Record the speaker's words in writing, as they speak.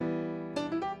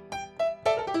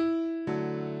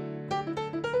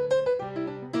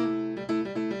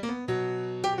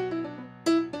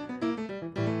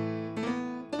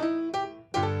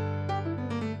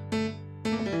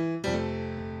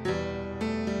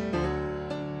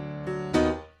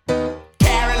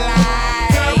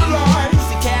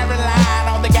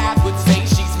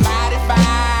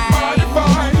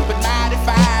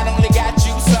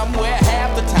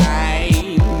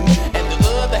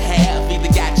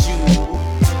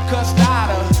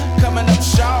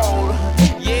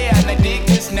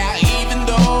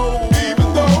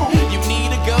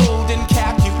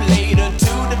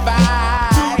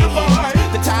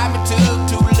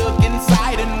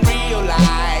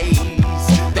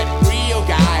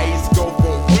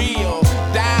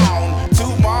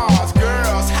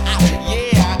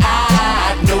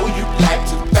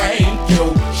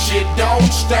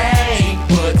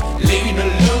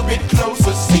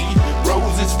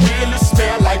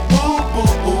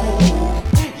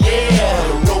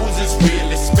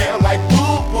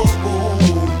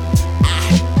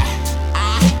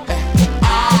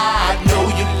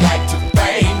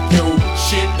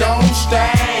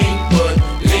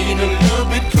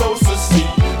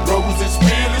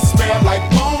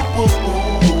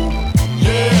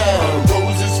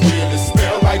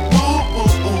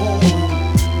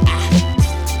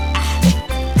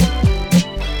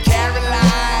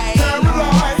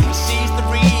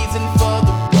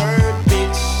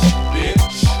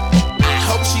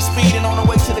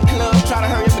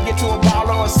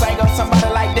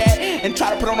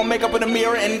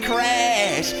mirror and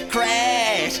crash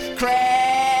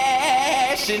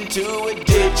into a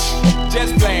ditch.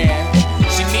 Just playing.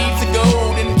 She needs a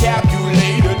golden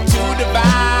calculator to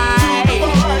divide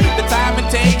the time it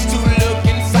takes to look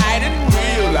inside and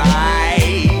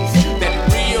realize that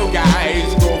real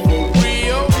guys go for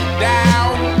real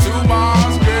down to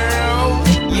Mars, girl.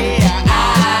 Yeah,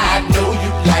 I know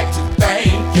you like to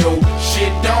think your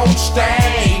shit don't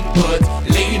stink, but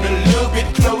lean a little bit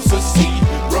closer, see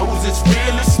roses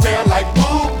really smell like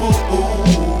boo boo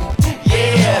boo.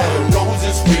 Yeah,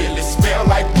 roses really smell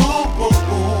like boo boo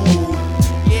boo.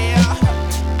 Yeah,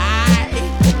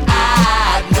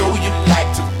 I know you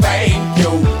like to think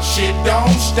your shit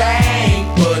don't stink,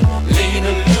 but lean a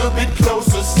little bit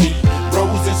closer, see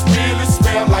roses really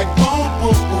smell like boo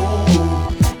boo boo.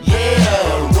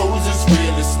 Yeah, roses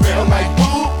really smell like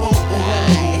boo boo boo.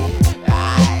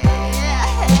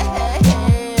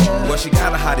 Well, she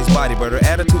got a hottie's body, but her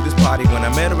attitude is potty. When I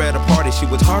met her at a party, she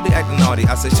was hardly acting naughty.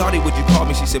 I said, Shawty, would you call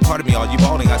me? She said, pardon me, are you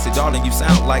balling? I said, darling, you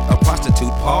sound like a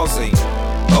prostitute pausing.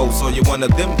 Oh, so you're one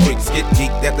of them freaks, get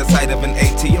geeked at the sight of an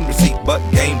ATM receipt, but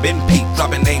game been peaked.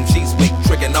 Dropping names, she's weak,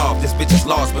 tricking off. This bitch is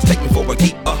lost, mistake me for a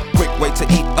geek. Quick way to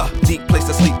eat, deep place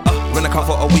to sleep. Rent a car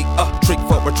for a week, trick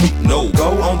for retreat. No,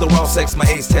 go on the raw sex, my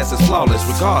age test is flawless.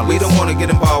 Regardless, we don't wanna get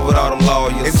involved with all them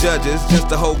lawyers and judges, just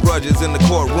to hold grudges in the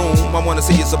courtroom. I wanna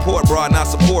see your support, bro, not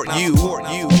support you.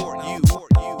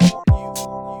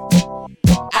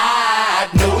 I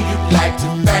know you like to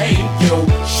think your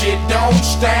shit don't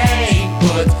stink,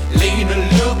 but lean a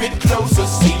little bit closer,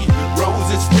 see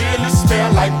roses really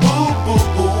smell like boo boo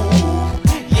boo.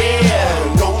 Yeah,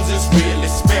 roses really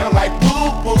smell like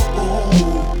boo boo boo.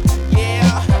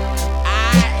 Yeah,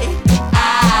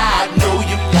 I know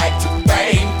you like to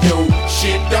think your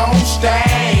shit don't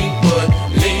stink, but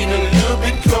lean a little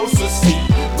bit closer, see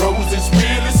roses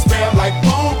really smell like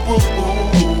boo boo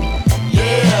boo.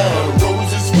 Yeah,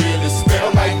 roses really smell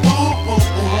like boo boo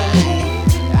boo.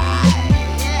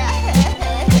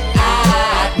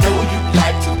 I know you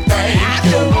like to think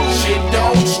your shit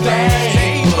don't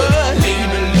stink, but lean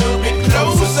a little bit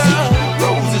closer, see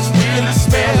roses really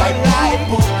smell like boo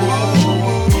boo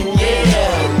boo.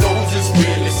 Yeah, roses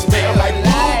really smell like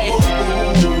boo boo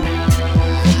boo.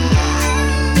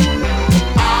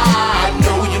 I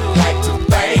know you like to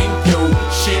think your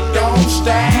shit don't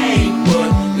stink, but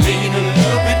lean a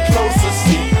little bit closer,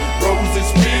 see roses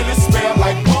really smell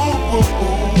like boo boo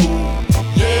boo.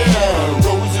 Yeah,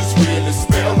 roses really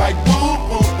smell like boo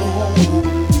boo boo.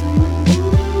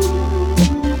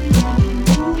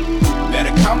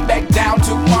 Better come back down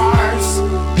to Mars.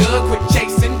 Good, quit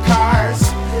chasing cars.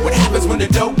 What happens when the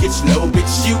dough gets low?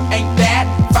 Bitch, you ain't that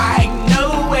fine.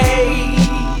 No way.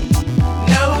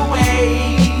 No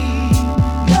way.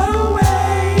 No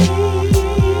way.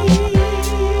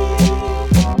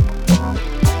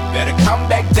 Better come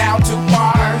back down to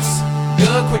Mars.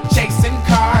 Good, quit chasing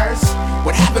cars.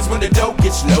 What happens when the dough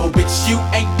gets low? Bitch, you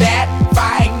ain't that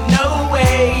fine. No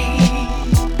way.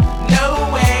 No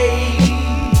way.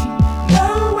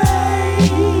 No way.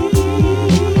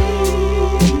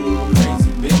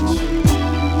 Crazy bitch.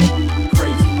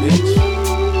 Crazy bitch.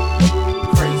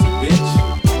 Crazy bitch.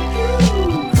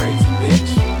 Crazy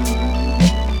bitch.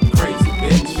 Crazy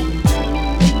bitch.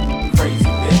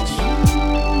 Crazy bitch.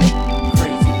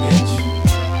 Crazy bitch.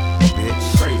 Bitch,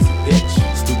 Crazy bitch.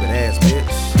 stupid ass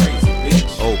bitch. Crazy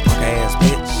bitch. Oh, punk ass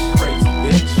bitch. Crazy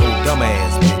bitch. Oh, dumb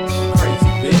ass bitch.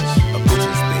 Crazy bitch. A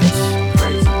bitch's bitch.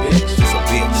 Crazy bitch. Just a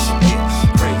bitch.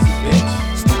 Crazy bitch.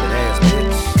 Stupid ass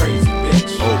bitch. Crazy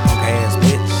bitch. Oh, punk ass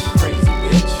bitch. Crazy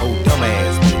bitch. Oh, dumb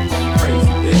ass bitch.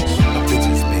 Crazy bitch. A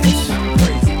bitch's bitch.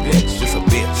 Crazy bitch. Just a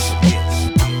bitch.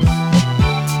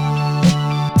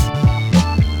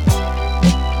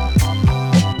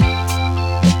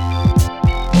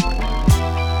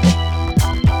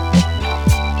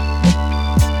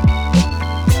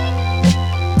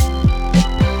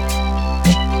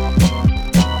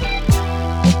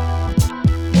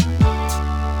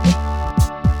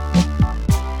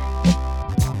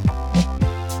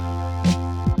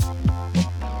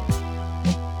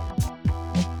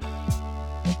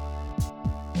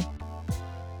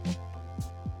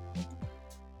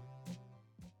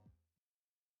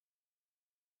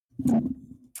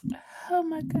 Oh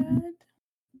my god.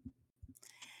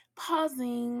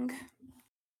 Pausing.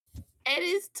 It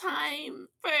is time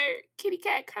for Kitty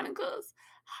Cat Chronicles.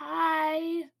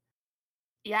 Hi.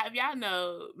 Yeah, if y'all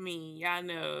know me, y'all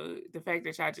know the fact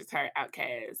that y'all just heard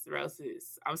Outkast,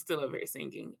 Roses. I'm still over here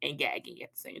singing and gagging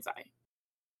at the same time.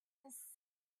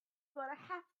 But I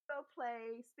have to go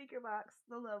play Speaker Box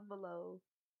The Love Below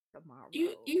tomorrow.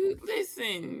 You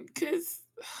listen, cause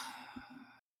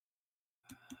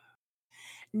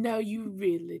No, you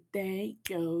really think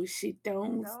your shit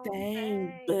don't Don't stain,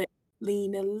 say. but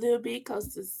lean a little bit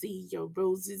cause to see your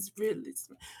roses really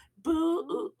smell.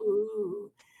 Boo.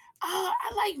 Ooh, Oh,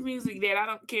 I like music that I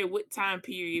don't care what time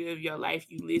period of your life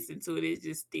you listen to it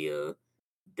just still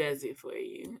does it for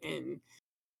you. And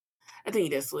I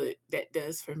think that's what that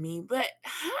does for me. But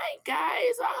hi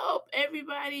guys, I hope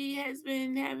everybody has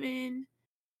been having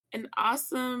an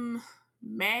awesome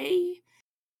May,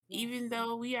 yes. even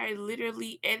though we are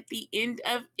literally at the end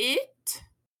of it.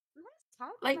 Let's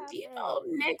talk Like, do about you that. know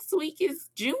next week is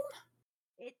June?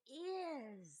 It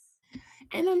is.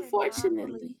 I And cannot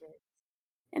believe unfortunately, it.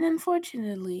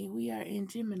 we are in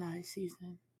Gemini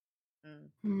season. Mm,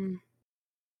 Hmm.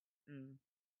 mm.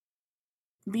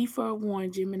 Be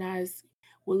forewarned, Geminis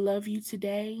will love you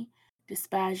today,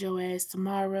 despise your ass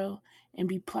tomorrow, and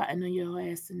be plotting on your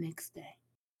ass the next day.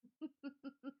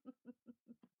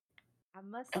 I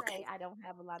must Okay. say, I don't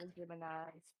have a lot of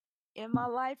Geminis in my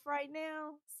life right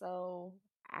now, so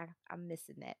I'm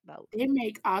missing that boat. They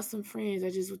make awesome friends. I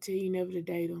just would tell you never to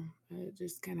date them.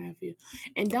 Just kind of how I feel.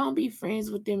 And don't be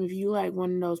friends with them if you like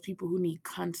one of those people who need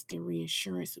constant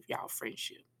reassurance of y'all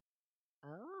friendship.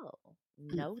 Oh,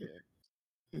 Mm, noted.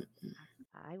 mm, mm,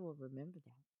 I will remember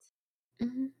that.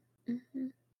 mhm,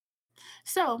 mhm.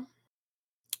 So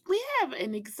we have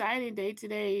an exciting day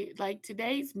today. Like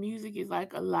today's music is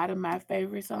like a lot of my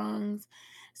favorite songs.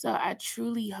 So I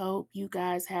truly hope you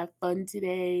guys have fun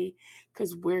today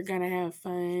because we're gonna have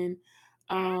fun.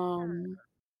 Um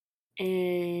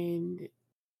and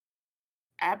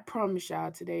I promise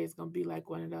y'all today is gonna be like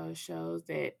one of those shows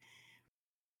that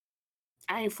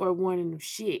I ain't forewarning of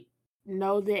shit.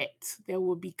 Know that there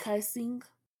will be cussing.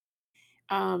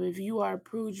 If you are a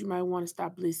prude, you might want to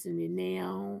stop listening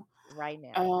now. Right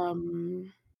now.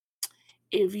 Um,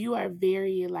 if you are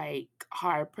very like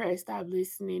hard pressed, stop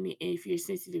listening. And if you're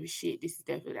sensitive as shit, this is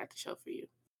definitely not the show for you.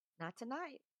 Not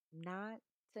tonight. Not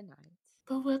tonight.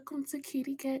 But welcome to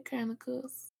Kitty Cat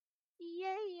Chronicles.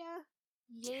 Yeah.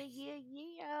 Yeah, yeah,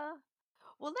 yeah.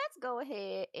 Well, let's go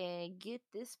ahead and get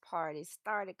this party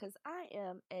started because I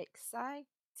am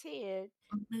excited.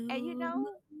 And you Moo, moo, know,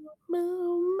 moo,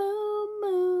 moo, moo,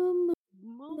 moo,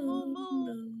 moo, moo, moo.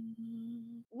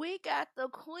 moo. We got the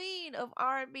queen of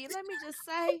R&B. Let me just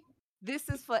say, this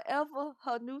is forever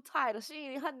her new title.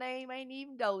 Her name ain't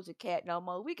even Doja Cat no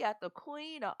more. We got the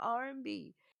queen of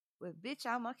R&B with "Bitch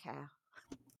I'm a Cow."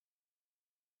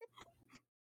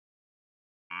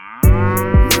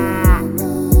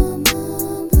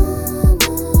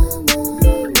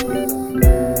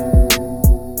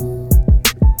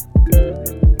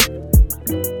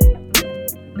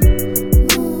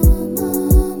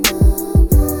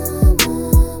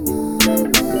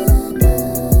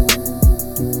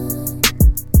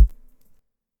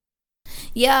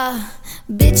 Yeah,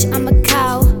 bitch, I'm a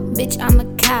cow. Bitch, I'm a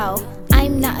cow.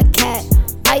 I'm not a cat.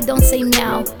 I don't say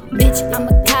meow. Bitch, I'm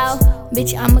a cow.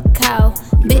 Bitch, I'm a cow.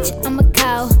 Bitch, I'm a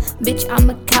cow. Bitch, I'm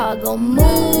a cow. I go moo.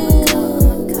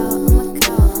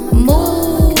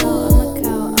 Moo.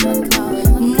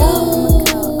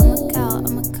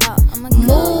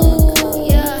 Moo.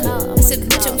 Yeah. I said,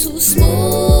 bitch, I'm too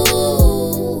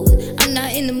smooth. I'm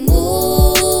not in the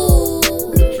mood.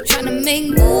 Tryna make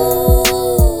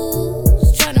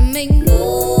moves. Tryna make moves.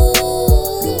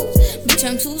 Bitch,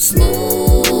 I'm too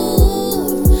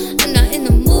smooth. I'm not in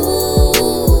the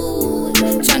mood.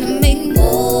 Tryna make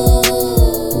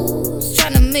moves.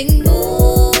 Tryna make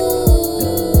moves.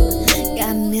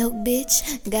 Got milk,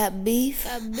 bitch. Got beef.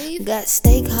 Got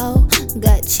steak, hoe.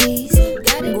 Got cheese.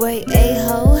 Great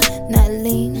A-ho. Not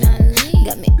lean.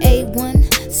 Got me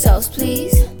A1. Sauce,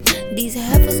 please. These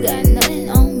heifers got nothing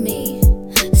on me.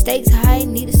 Stakes high,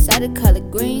 need a side of collard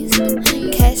greens.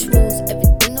 Cash rules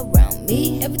everything around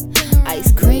me.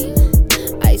 Ice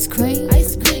cream, ice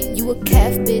cream. You a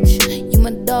calf, bitch. You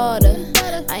my daughter.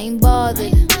 I ain't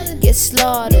bothered. Get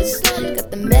slaughtered.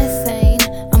 Got the methane.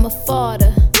 I'm a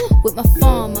fodder with my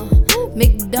farmer,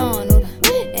 McDonald.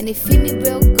 And they feed me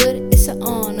real good. It's an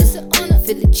honor.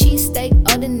 Philly cheesesteak,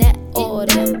 all in that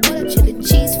order. Chili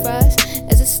cheese fries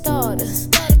as a starter.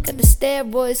 Got the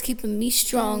steroids keeping me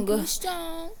stronger.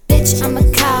 Bitch, I'm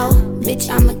a cow. Bitch,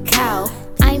 I'm a cow.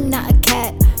 I'm not a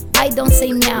cat. I don't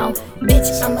say meow.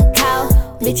 Bitch, I'm a cow.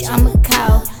 Bitch, I'm a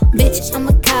cow. Bitch, I'm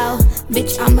a cow.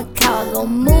 Bitch, I'm a cow. I go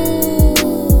moo.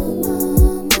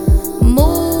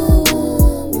 Moo.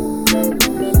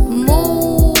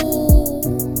 Moo.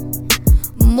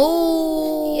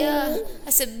 Moo. Yeah.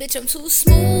 I said, bitch, I'm too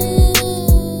smooth.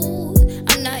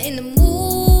 I'm not in the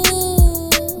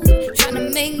mood.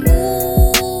 Tryna make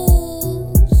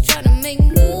moves. Tryna make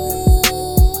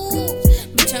moves.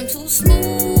 Bitch, I'm too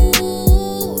smooth.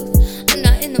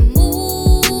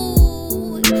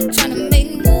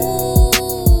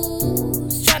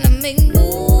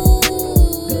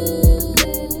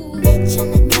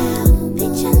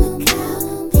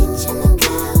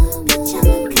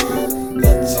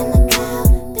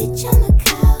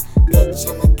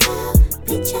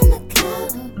 on the cow,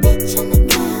 bitch on the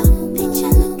cow, bitch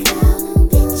on the cow,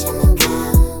 bitch on the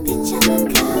cow, bitch on the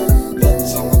cow,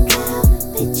 bitch on the cow,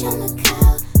 bitch on the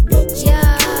cow,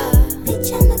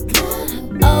 bitch on the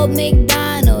cow. Old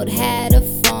MacDonald had a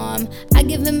farm. I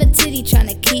give him a titty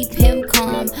tryna keep him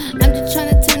calm. I'm just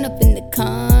tryna turn up in the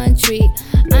country.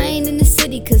 I ain't in the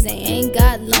city cause they ain't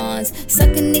got lawns. Suck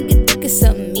a nigga dick or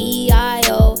something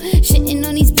E-I-O. Shitting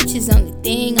on these bitches, only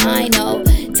thing I know.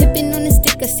 Tipping on the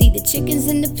stick, I see the chickens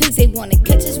and the pigs. They wanna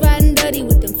catch us riding dirty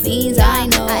with them fiends, I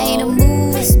know. I ain't a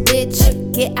moose,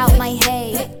 bitch, get out my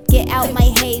hay. Get out my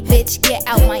hay, bitch, get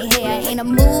out my hay. I ain't a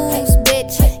moose,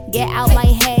 bitch, get out my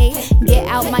hay. Get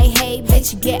out my hay,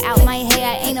 bitch, get out my hay.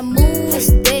 I ain't a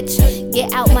moose, bitch,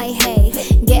 get out my hay.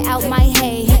 Get out my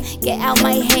hay, get out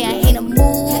my hay. I ain't a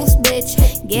moose, bitch,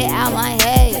 get out my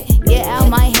hay. Get out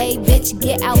my hay, bitch,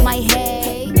 get out my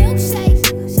hay. Milkshake.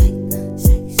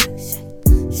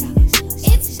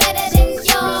 It's better than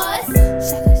yours.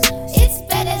 It's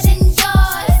better than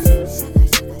yours.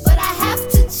 But I have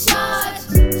to charge.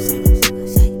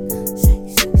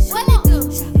 What it do?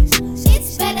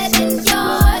 It's better than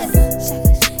yours.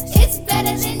 It's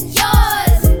better than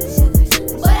yours.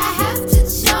 But I have to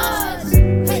charge.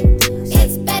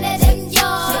 It's better than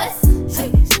yours.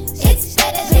 It's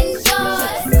better than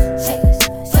yours.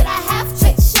 But I have to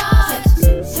charge.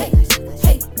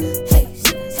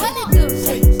 What it do?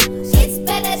 It's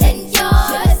better than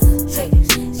yours.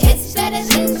 It's better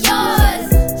than yours.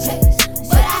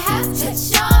 But I have to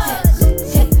charge.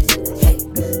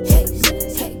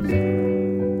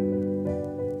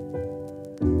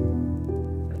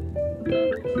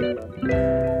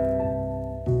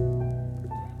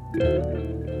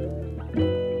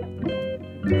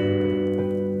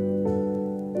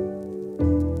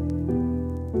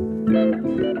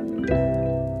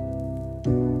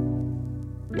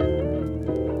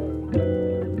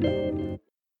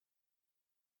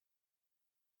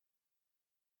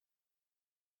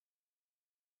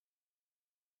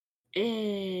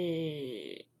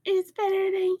 It's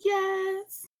better than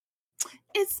yours.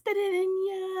 It's better than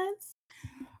yours.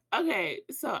 Okay,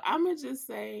 so I'm gonna just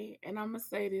say, and I'm gonna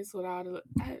say this with all the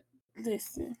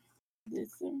listen.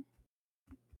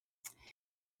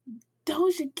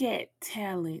 Doja Cat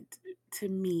talent to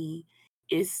me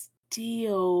is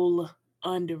still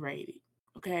underrated.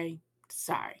 Okay,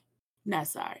 sorry, not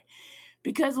sorry,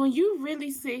 because when you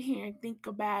really sit here and think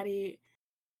about it,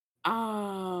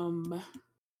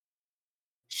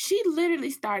 she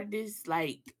literally started this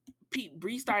like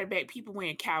restarted back people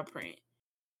wearing cow print.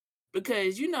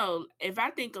 Because if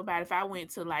I think about if I went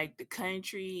to like the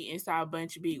country and saw a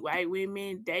bunch of big white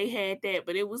women, they had that,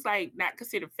 but it was like not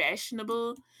considered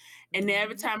fashionable. And then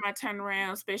every time I turn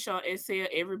around, especially on SL,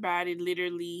 everybody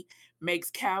literally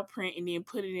makes cow print and then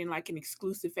put it in like an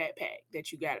exclusive fat pack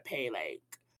that you gotta pay like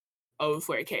over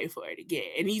 4K for it to get.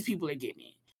 And these people are getting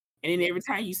it. And then every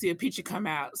time you see a picture come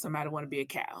out, somebody want to be a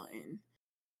cow. And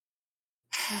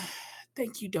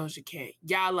thank you, Doja Cat.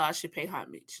 Y'all all should pay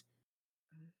homage.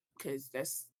 Because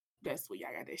that's where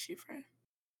y'all got that shit from.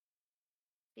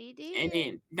 He did. And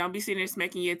then don't be sitting there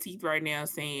smacking your teeth right now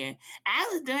saying, I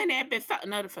was doing that before.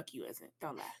 No, the fuck you wasn't.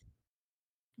 Don't lie.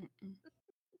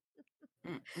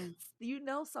 You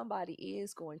know somebody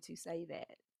is going to say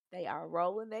that. They are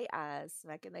rolling their eyes,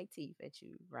 smacking their teeth at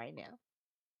you right now.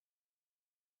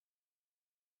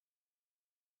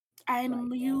 I ain't Right now,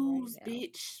 amused, right now.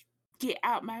 bitch. Get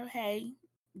out my hay.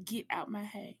 Get out my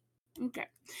hay. Okay.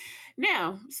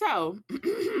 Now, so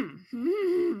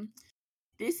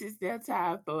this is their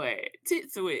time for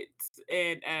Titswits.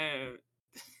 And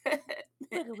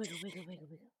Wiggle, wiggle, wiggle, wiggle,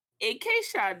 wiggle. in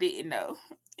case y'all didn't know,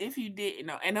 if you didn't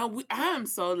know, and I'm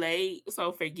so late,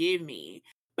 so forgive me,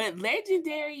 but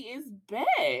Legendary is back.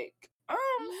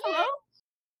 Hello.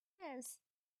 Yes.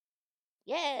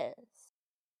 Yes.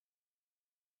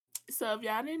 So if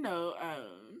y'all didn't know,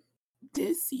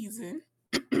 this season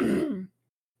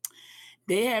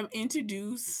they have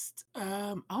introduced.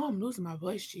 Oh, I'm losing my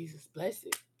voice. Jesus bless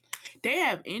it. They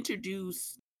have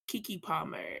introduced Kiki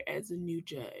Palmer as a new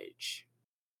judge.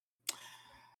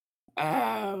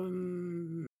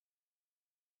 And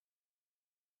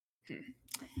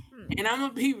I'm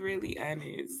gonna be really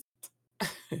honest.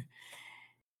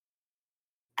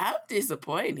 I'm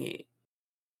disappointed.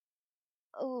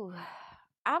 Oh,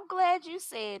 I'm glad you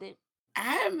said it.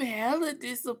 I'm hella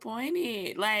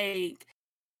disappointed. Like,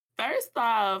 first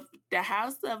off, the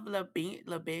House of Malaysia.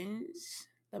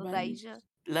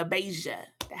 LaBeija,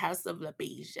 the House of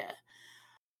LaBeija.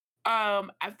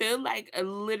 I feel like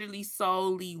literally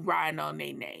solely riding on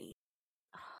their name.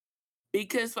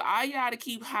 Because for all y'all to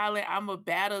keep hollering, I'm a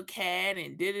battle cat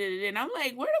and and I'm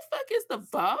like, where the fuck is the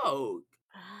Vogue?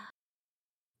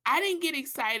 I didn't get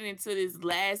excited until this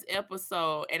last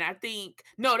episode, and I think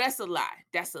no, that's a lie.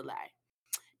 That's a lie.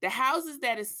 The houses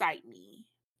that excite me,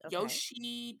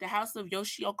 Okay. The house of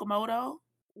Yoshi Okamoto.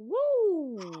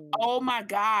 Woo! Oh my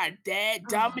god, that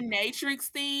Oh, dominatrix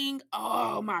thing.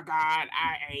 Oh my god,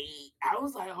 I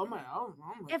was like, oh my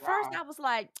at first god. I was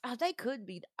like, "Oh, they could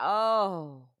be."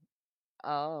 Oh,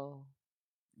 oh,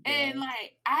 And yes.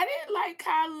 like I didn't like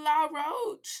Kyla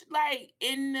Roach. Like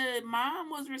and the mom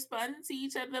was responding to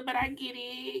each other, but I get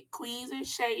it. Queens are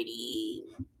shady.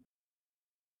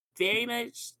 Very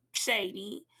much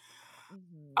shady.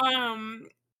 Mhm. Um,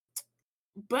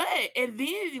 but and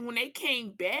then when they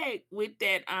came back with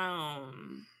that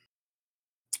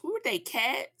who were they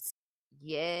cats?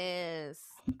 Yes.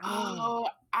 Oh, Oh,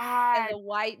 and I the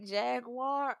white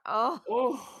jaguar. Oh,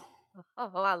 oh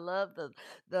oh, I love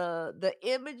the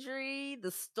imagery,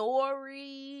 the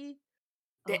story.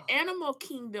 the Oh, Animal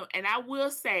Kingdom, and I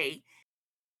will say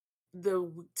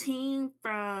the team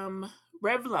from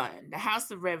Revlon, the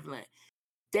House of Revlon,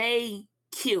 they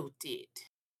killed it.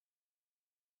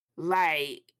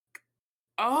 Like,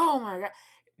 oh my god.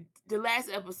 The last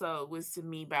episode was to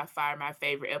me by far my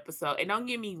favorite episode. And don't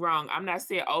get me wrong, I'm not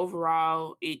saying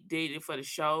overall it did it for the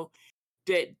show.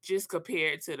 That just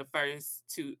compared to the first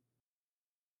two,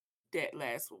 that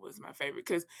last one was my favorite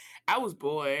because I was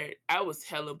bored. I was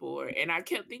hella bored. And I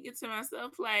kept thinking to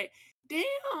myself, like,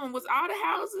 damn, was all the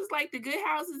houses like the good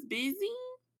houses busy?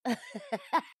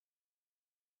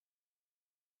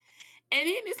 And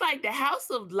then it's like the House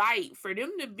of Light for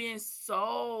them to be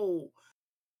so,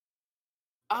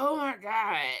 oh my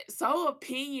God, so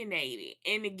opinionated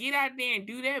and to get out there and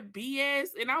do that BS.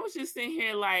 And I was just sitting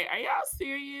here like, are y'all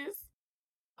serious?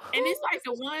 who And it's like was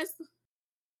the it? ones,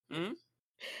 mm,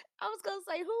 I was gonna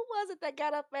say, who was it that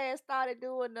got up there and started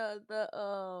doing the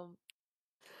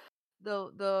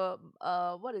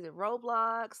what is it,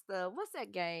 Roblox? The what's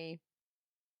that game?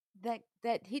 That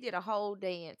he did a whole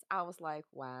dance. I was like,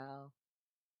 wow,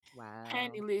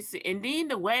 honey, wow. listen. And then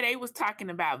the way they was talking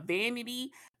about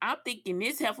vanity, I'm thinking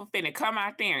this heifer finna come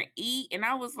out there and eat. And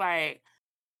I was like,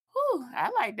 whew, I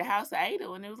like the House of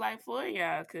Ada when it was like for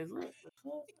y'all. Cause look, the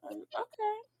fuck,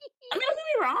 okay. I mean, don't get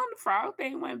me wrong, the frog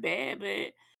thing went bad,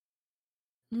 but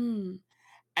hmm.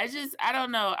 I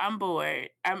don't know. I'm bored.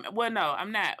 Well, no,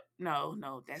 I'm not. No,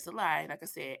 that's a lie. Like I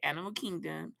said, Animal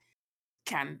Kingdom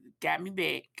kind of got me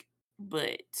back,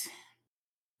 but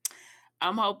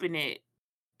I'm hoping that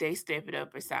they step it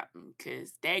up or something.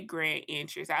 Cause that grand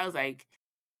entrance, I was like,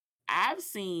 I've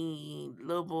seen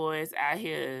little boys out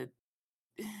here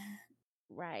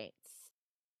Right.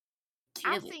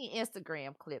 I've killing seen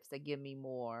Instagram clips that give me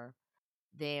more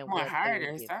than more what they hard were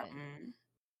or given. something.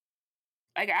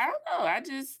 Like I don't know.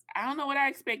 I don't know what I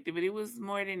expected, but it was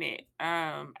more than it.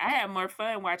 I had more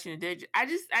fun watching the Dutch.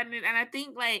 And I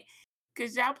think like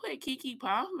because y'all put Kiki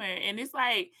Palmer, and it's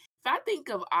like if I think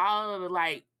of all of the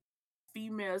like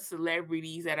female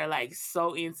celebrities that are like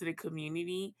so into the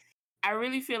community, I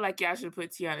really feel like y'all should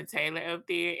put Tiana Taylor up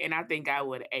there, and I think I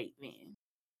would have ate then.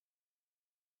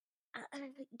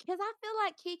 Because I feel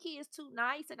like Kiki is too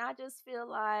nice, and I just feel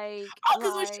like Oh,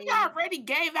 because when she already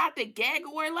gave out the gag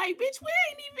award, like bitch, we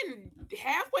ain't even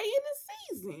halfway in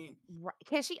the season.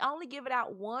 can she only give it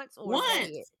out once, or is that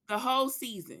it? Once the whole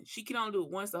season. She can only do it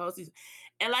once the whole season.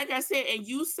 And like I said, and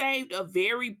you saved a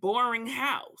very boring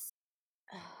house.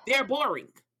 They're boring.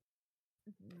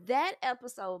 That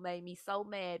episode made me so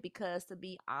mad because, to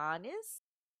be honest,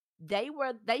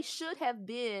 they should have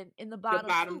been in the The bottom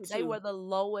bottom two. They two. were the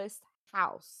lowest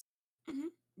house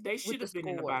They with should the have been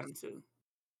in the bottom scores. two.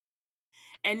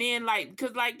 And then like,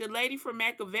 cause like the lady from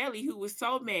Machiavelli who was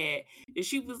so mad that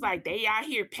she was like, they out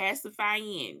here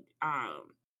pacifying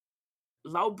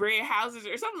low bread houses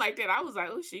or something like that. I was like,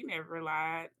 oh, she never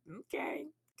lied. Okay.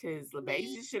 Cause Me,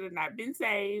 LaBeija should have not been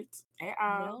saved at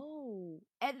all. no.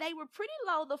 And they were pretty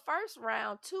low the first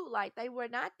round too. Like, they were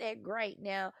not that great.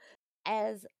 Now,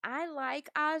 as I like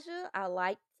Aja, I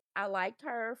liked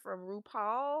her from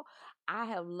RuPaul. I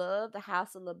have loved the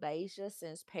House of LaBeija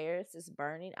since Paris is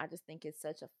Burning. I just think it's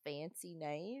such a fancy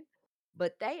name.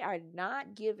 But they are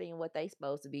not giving what they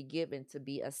supposed to be given to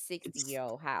be a It's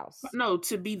 60-year-old house. no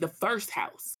to be the first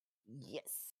house.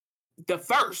 Yes. The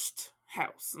first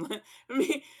house. I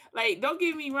mean, like, don't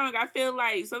get me wrong. I feel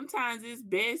like sometimes it's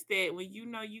best that when you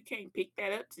know you can't pick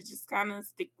that up to just kind of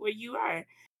stick where you are.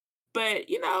 But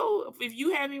you know, if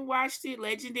you haven't watched it,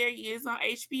 Legendary is on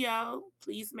HBO.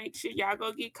 Please make sure y'all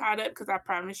go get caught up because I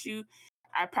promise you,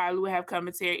 I probably will have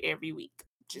commentary every week.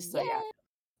 Just so y'all Yes.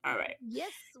 know. All right.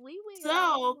 Yes, we So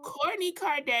will. Kourtney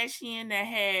Kardashian that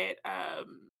had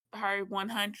her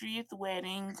 100th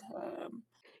wedding.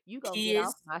 You gonna get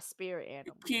off Kids my spirit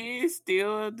animal. kids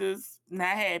still just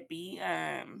not happy.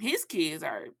 His kids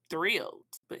are thrilled,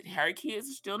 but her kids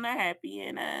are still not happy,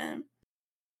 and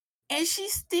she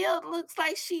still looks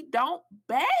like she don't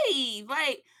bathe.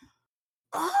 Like,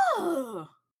 oh,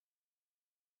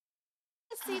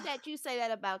 I see that you say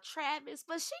that about Travis,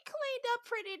 but she cleaned up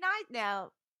pretty nice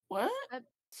now. what? Uh,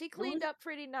 she What cleaned was? up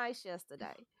pretty nice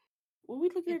yesterday. Were we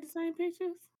looking It, at the same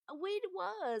pictures? we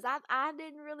was. I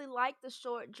didn't really like the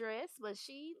short dress, but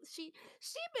she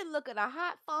been looking a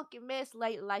hot funky mess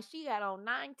lately. Like she got on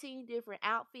 19 different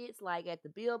outfits, like at the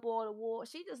Billboard Award.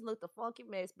 She just looked a funky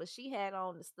mess, but she had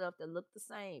on the stuff that looked the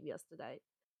same yesterday.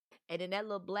 And then that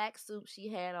little black suit she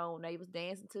had on, they was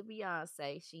dancing to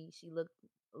Beyonce. She looked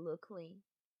a little clean.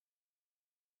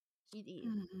 She did.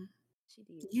 Mhm. She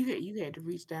did. You had to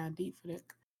reach down deep for that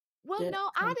Well, that no,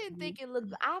 I didn't compliment. think it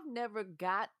looked.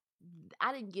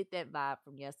 I didn't get that vibe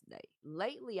from yesterday.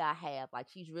 Lately, I have. Like,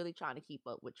 she's really trying to keep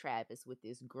up with Travis with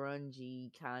this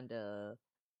grungy kind of.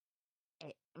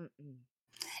 Mm-mm.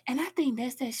 And I think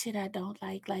that's that shit I don't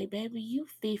like. Like, baby, you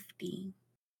 50.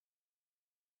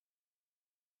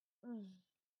 Mm.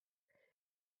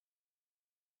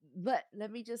 But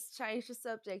let me just change the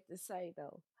subject and say,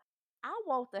 though, I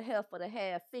want the heifer to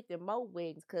have 50 more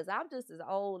weddings because I'm just as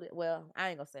old. Well, I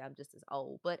ain't gonna say I'm just as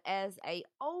old, but as a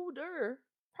older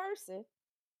person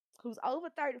who's over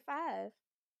 35,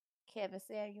 Kevin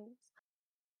Samuels,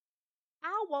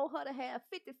 I want her to have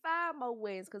 55 more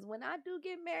weddings because when I do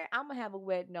get married, I'm gonna have a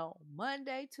wedding on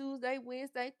Monday, Tuesday,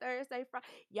 Wednesday, Thursday, Friday.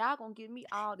 Y'all gonna give me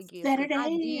all the gifts because I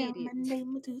Saturday, did it. Monday,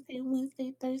 Tuesday,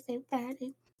 Wednesday, Thursday,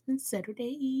 Friday, and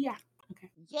Saturday. Yeah. Okay.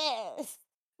 Yes.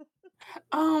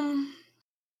 Um.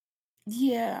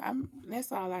 Yeah.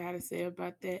 That's all I gotta say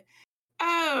about that.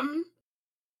 Um.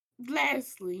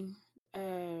 Lastly,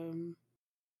 um,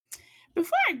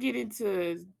 before I get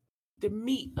into the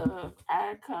meat of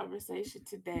our conversation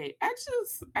today, I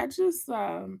just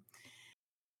child,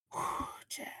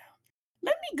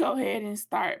 let me go ahead and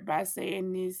start by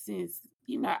saying this since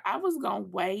I was gonna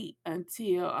wait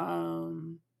until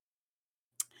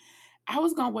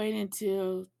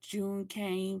June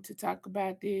came to talk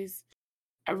about this.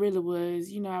 I really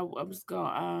was. I was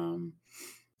gonna,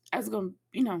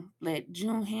 let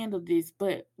June handle this,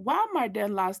 but Walmart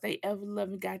done lost their ever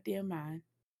loving goddamn mind.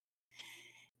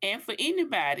 And for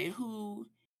anybody who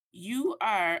you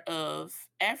are of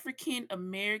African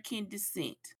American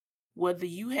descent, whether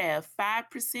you have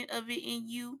 5% of it in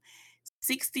you,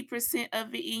 60%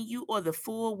 of it in you, or the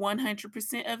full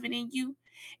 100% of it in you,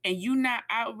 and you not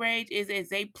outraged as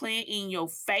they play in your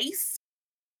face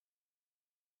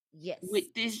Yes.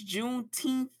 with this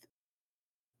Juneteenth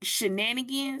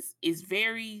shenanigans, is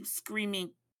very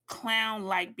screaming clown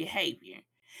like behavior.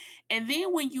 And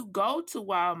then when you go to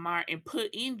Walmart and put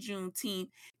in Juneteenth,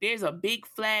 there's a big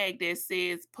flag that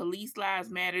says Police Lives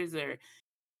Matters or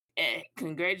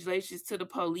congratulations to the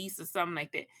police or something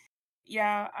like that.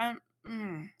 Yeah, I'm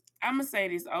gonna say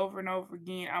this over and over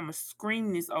again. I'm gonna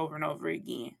scream this over and over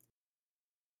again.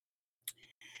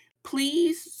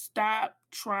 Please stop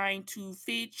trying to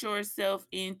fit yourself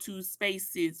into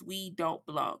spaces we don't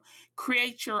belong.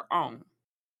 Create your own.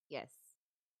 Yes.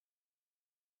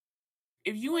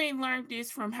 If you ain't learned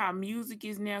this from how music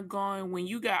is now going, when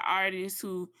you got artists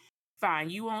who,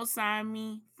 fine, you won't sign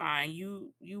me, fine,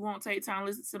 you won't take time to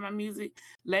listen to my music,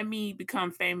 let me become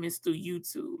famous through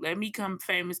YouTube, let me become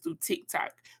famous through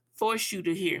TikTok, force you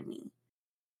to hear me.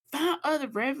 Find other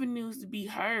revenues to be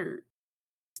heard.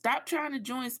 Stop trying to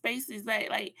join spaces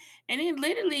and then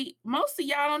literally most of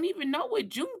y'all don't even know what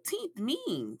Juneteenth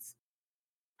means.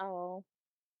 Oh.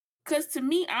 Cause to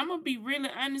me, I'm gonna be really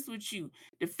honest with you.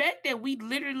 The fact that we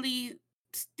literally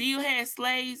still had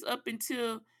slaves up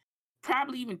until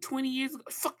probably even 20 years ago,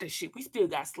 fuck that shit. We still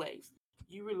got slaves.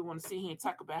 You really want to sit here and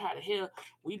talk about how the hell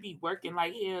we be working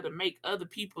like hell to make other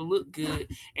people look good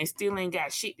and still ain't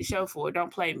got shit to show for it.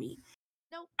 Don't play me.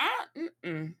 Nope.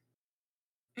 Mm-mm.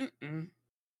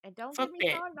 And don't Fuck get me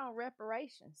that. started on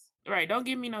reparations. Right. Don't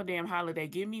give me no damn holiday.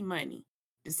 Give me money.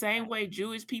 The same Right. way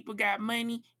Jewish people got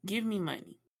money, give me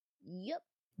money. Yep.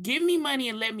 Give me money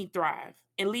and let me thrive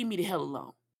and leave me the hell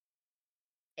alone.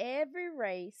 Every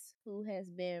race who has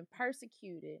been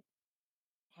persecuted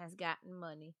has gotten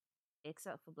money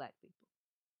except for black people.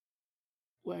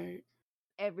 Word.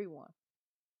 Everyone.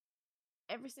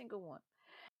 Every single one.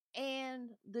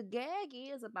 And the gag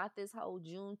is about this whole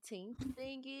Juneteenth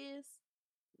thing is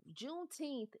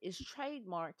Juneteenth is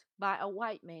trademarked by a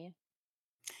white man.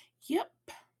 Yep.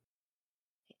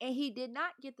 And he did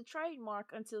not get the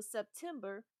trademark until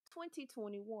September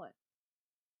 2021.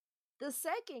 The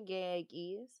second gag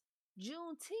is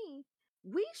Juneteenth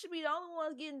We should be the only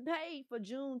ones getting paid for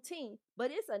Juneteenth,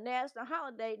 but it's a national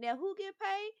holiday. Now, who get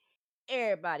paid?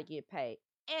 Everybody get paid,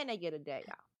 and they get a day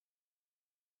off.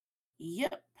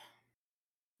 Yep.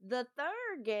 The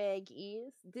third gag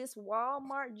is this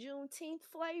Walmart Juneteenth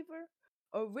flavor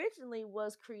originally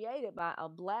was created by a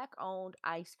black-owned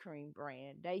ice cream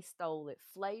brand. They stole it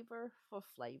flavor for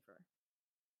flavor.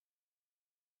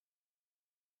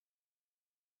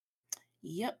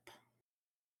 Yep.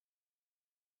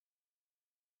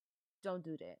 Don't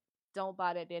do that. Don't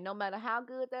buy that there. No matter how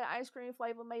good that ice cream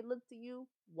flavor may look to you,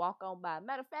 walk on by.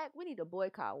 Matter of fact, we need to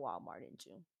boycott Walmart in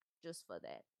June just for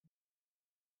that.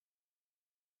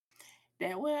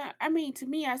 That well, I mean, to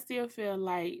me, I still feel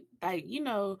like like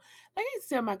I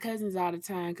tell my cousins all the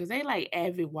time because they like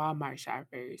avid Walmart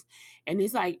shoppers, and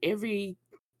it's like every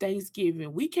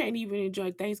Thanksgiving we can't even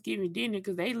enjoy Thanksgiving dinner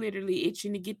because they literally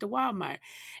itching to get to Walmart,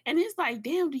 and it's like,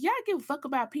 damn, do y'all give a fuck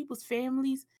about people's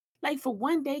families? Like for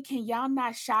one day, can y'all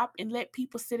not shop and let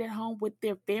people sit at home with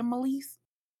their families?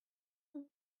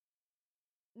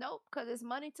 Nope, because it's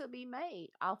money to be made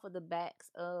off of the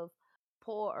backs of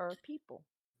poorer people.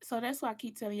 So that's why I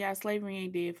keep telling y'all slavery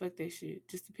ain't dead. Fuck that shit.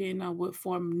 Just depending on what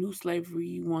form of new slavery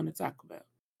you want to talk about.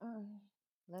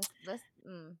 Let's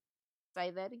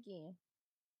say that again.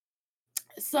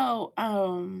 So,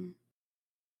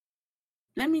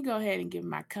 let me go ahead and give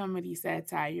my comedy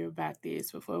satire about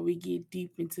this before we get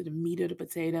deep into the meat of the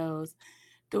potatoes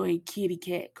doing Kitty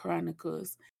Cat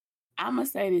Chronicles. I'm going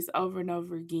to say this over and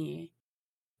over again.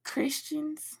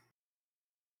 Christians,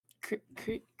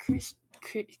 Christians,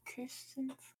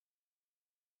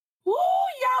 woo,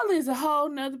 y'all is a whole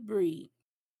nother breed.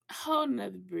 Whole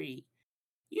nother breed.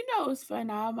 You know, it's fun.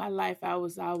 All my life, I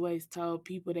was always told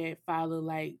people that follow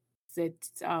like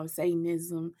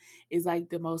Satanism is like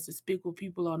the most despicable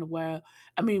people on the world.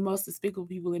 I mean, most despicable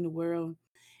people in the world.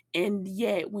 And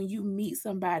yet, when you meet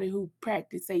somebody who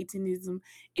practice Satanism,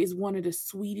 is one of the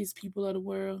sweetest people of the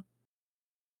world.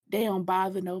 They don't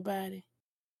bother nobody.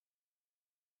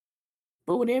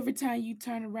 But when every time you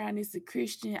turn around, it's a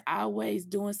Christian always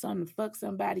doing something to fuck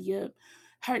somebody up,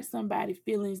 hurt somebody's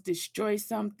feelings, destroy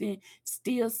something,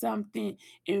 steal something,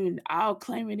 and all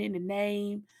claiming in the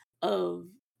name of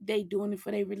they doing it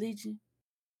for their religion.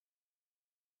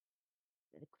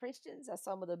 The Christians are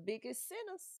some of the biggest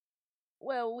sinners.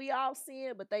 Well, we all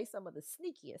sin, but they some of the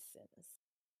sneakiest sinners.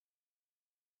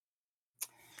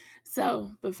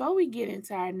 So before we get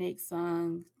into our next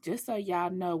song, just so y'all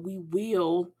know, we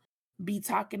will be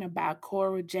talking about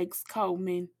Cora Jakes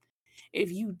Coleman.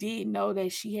 If you did know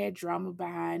that she had drama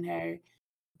behind her,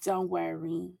 don't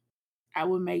worry. I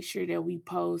will make sure that we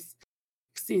post,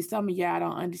 since some of y'all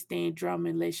don't understand drama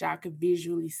unless y'all can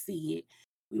visually see it,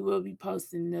 we will be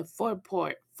posting the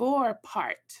four-part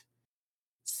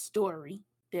story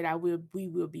that we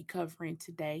will be covering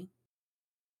today.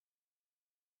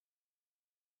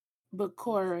 But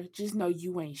Cora, just know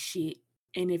you ain't shit.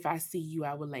 And if I see you,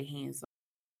 I will lay hands on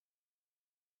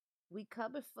you. We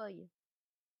coming for you.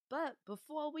 But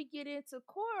before we get into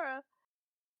Cora,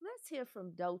 let's hear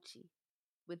from Doechii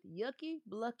with Yucky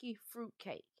Blucky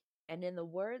Fruitcake. And in the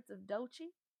words of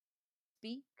Doechii,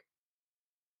 speak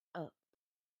up.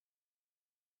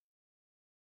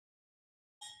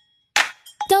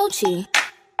 Doechii,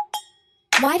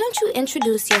 why don't you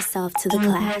introduce yourself to the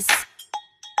class?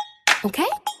 Okay?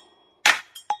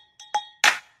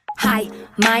 Hi,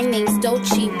 my name's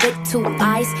Doechii with 2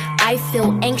 eyes. I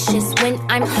feel anxious when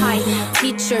I'm high.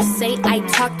 Teachers say I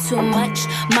talk too much.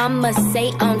 Mama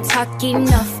say I don't talk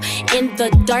enough. In the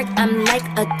dark, I'm like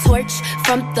a torch.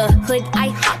 From the hood, I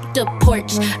hop the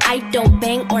porch. I don't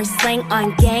bang or slang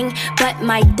on gang, but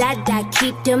my dad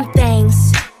keep them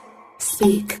things.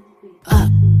 Speak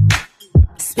up.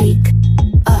 Speak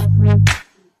up.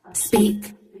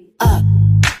 Speak up.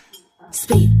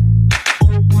 Speak.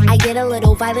 I get a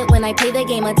little violent when I play the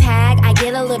game of tag. I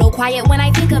get a little quiet when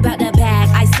I think about the bag.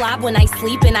 I slob when I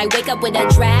sleep and I wake up with a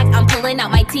drag. I'm pulling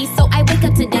out my teeth so I wake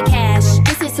up to the cash.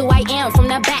 This is who I am from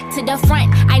the back to the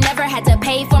front. I never had to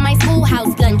pay for my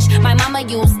schoolhouse lunch. My mama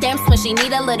used stamps when she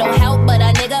need a little help, but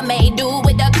a nigga made do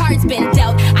with the cards been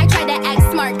dealt. I try to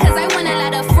act smart cause I want a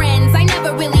lot of friends. I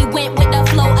never really went with the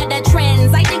flow of the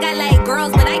trends. I think I like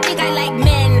girls, but I think I like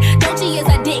men. Doechii is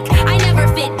a dick, I never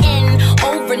fit in.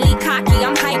 Overly cocky,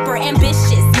 I'm hyper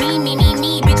ambitious.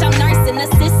 Me, bitch, I'm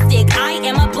narcissistic. I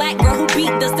am a black girl who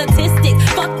beat the statistics.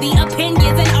 Fuck the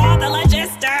opinions and all the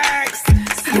logistics.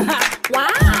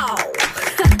 Wow.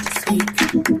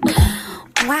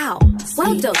 Wow.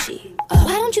 Well, Doechii,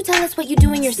 why don't you tell us what you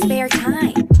do in your spare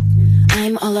time?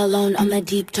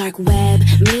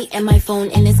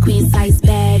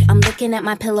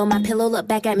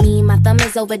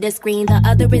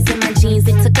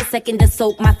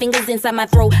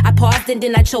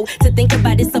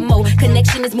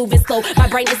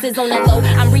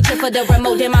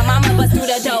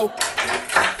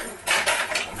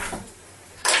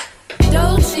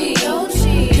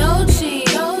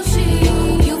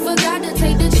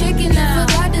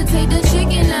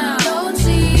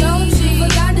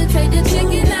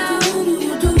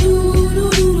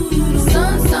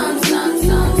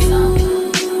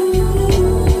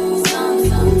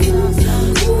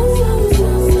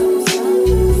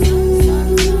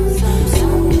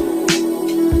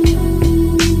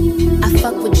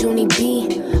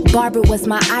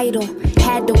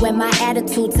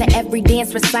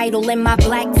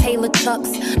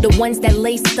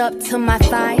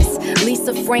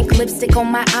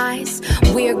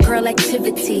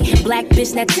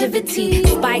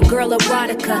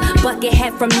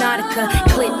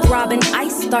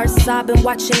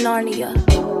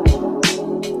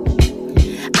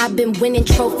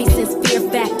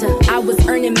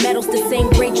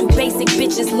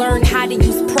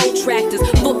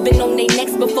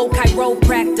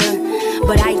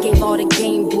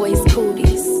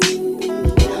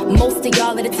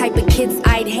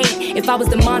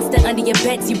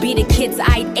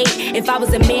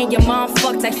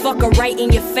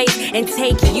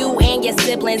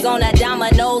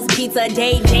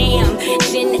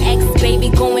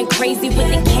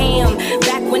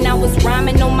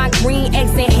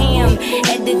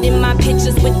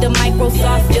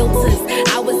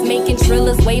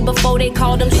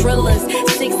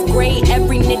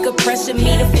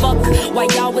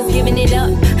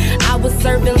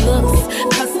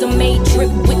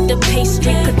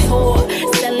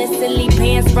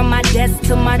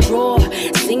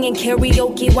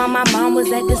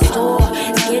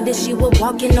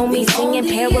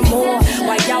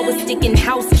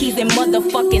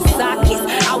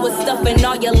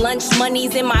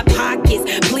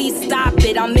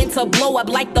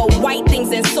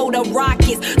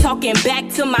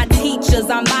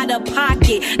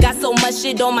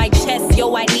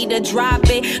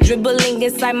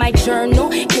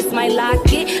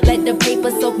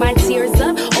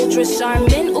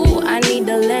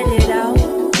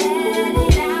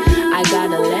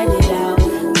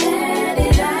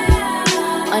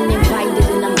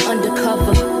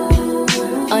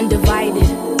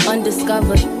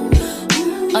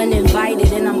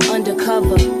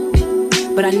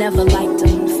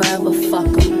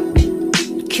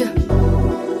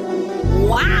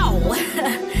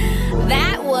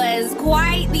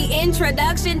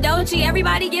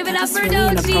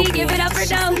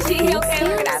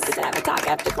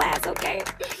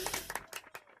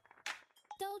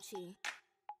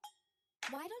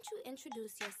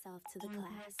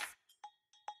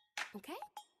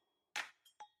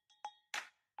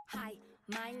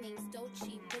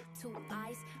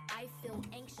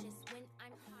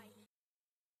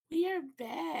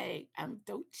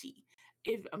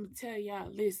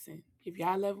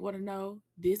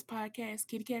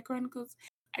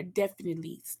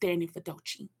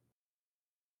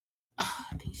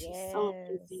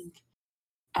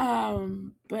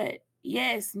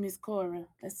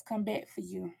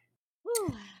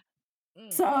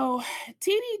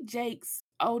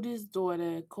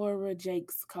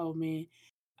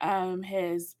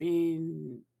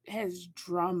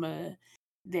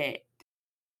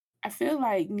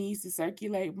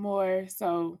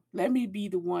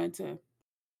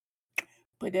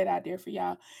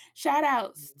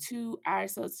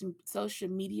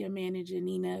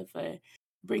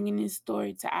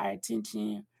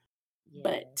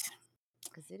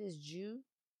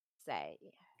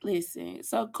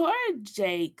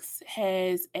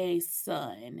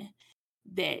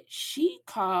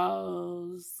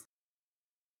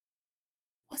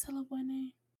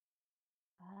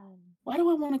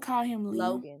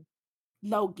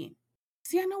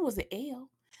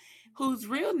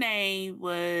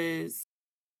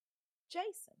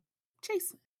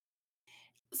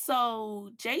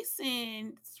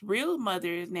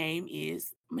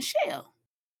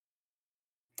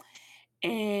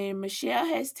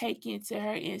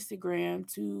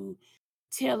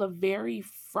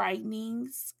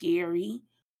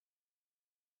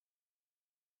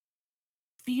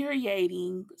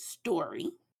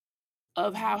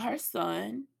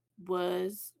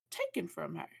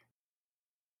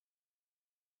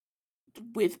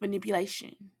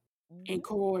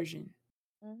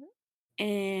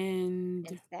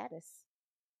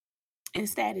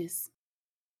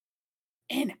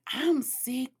 And I'm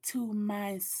sick to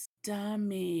my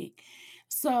stomach.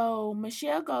 So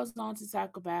Michelle goes on to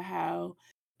talk about how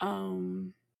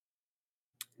um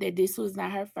that this was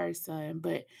not her first son,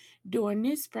 but during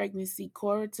this pregnancy,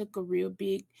 Cora took a real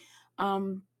big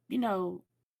you know,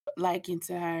 liking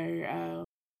to her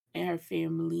and her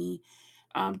family.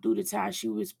 Through the time she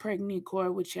was pregnant,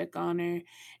 Cora would check on her.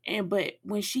 But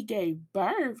when she gave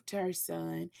birth to her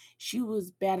son, she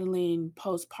was battling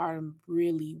postpartum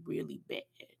really, really bad.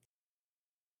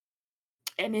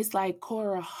 And it's like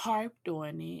Cora harped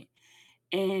on it,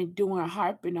 and doing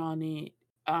harping on it,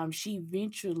 she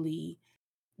eventually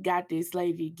got this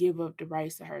lady to give up the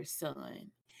rights to her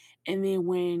son. And then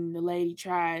when the lady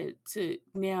tried to,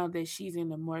 now that she's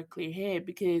in a more clear head,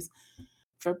 because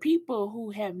for people who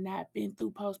have not been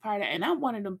through postpartum, and I'm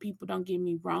one of them people, don't get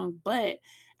me wrong, but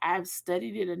I've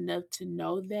studied it enough to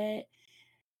know that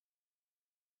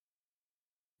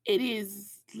it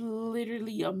is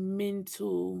literally a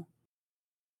mental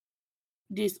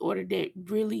disorder that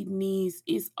really needs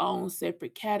its own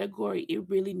separate category. It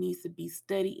really needs to be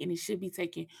studied, and it should be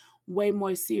taken way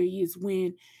more serious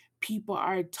when people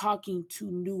are talking to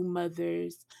new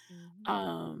mothers Mm-hmm.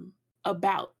 um,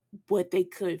 about what they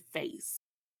could face.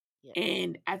 Yes.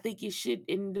 And I think it should,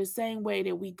 in the same way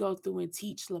that we go through and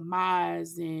teach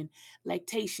Lamaze and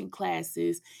lactation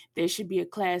classes, there should be a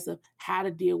class of how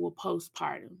to deal with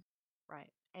postpartum.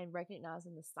 Right. And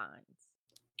recognizing the signs.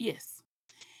 Yes.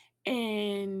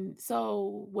 And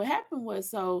so what happened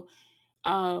was,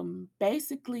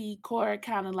 basically Cora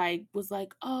kind of like was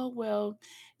like, oh well,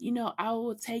 I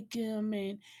will take him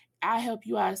and I'll help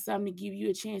you out some to give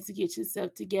you a chance to get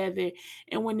yourself together.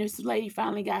 And when this lady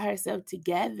finally got herself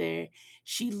together,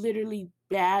 she literally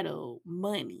battled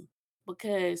money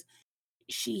because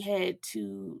she had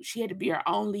to be her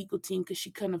own legal team because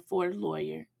she couldn't afford a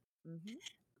lawyer. Mm-hmm.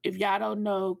 If y'all don't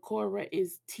know, Cora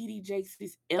is TD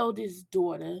Jakes' eldest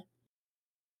daughter,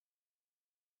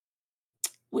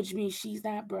 which means she's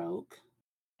not broke.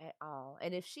 At all.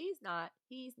 And if she's not,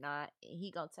 he's not, and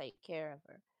he gonna take care of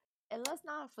her. And let's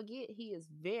not forget he is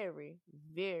very,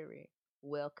 very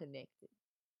well connected.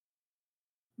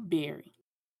 Very.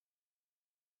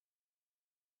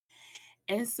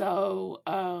 And so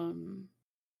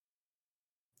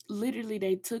literally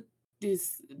they took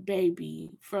this baby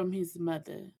from his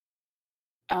mother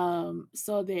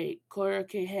so that Cora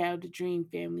could have the dream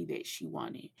family that she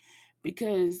wanted.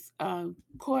 Because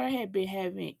Cora had been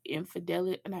having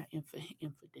infidelity,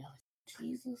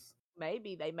 Jesus,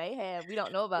 Maybe they may have. We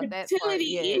don't know about that part fertility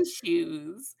yet.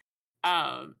 issues.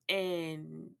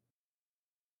 And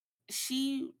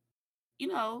she, you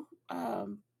know,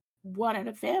 wanted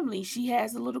a family. She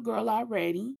has a little girl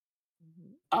already.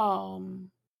 Hmm.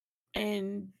 Um,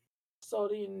 and so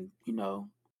then,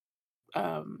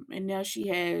 and now she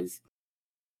has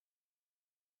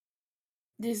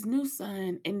this new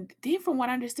son, and then from what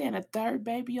I understand, a third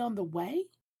baby on the way,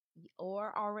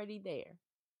 Or already there,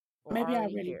 or maybe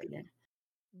already already here. there.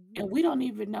 Hmm. And we don't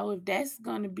even know if that's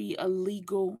going to be a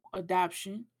legal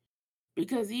adoption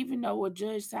because even though a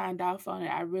judge signed off on it,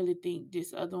 I really think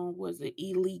this other one was an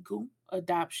illegal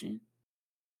adoption,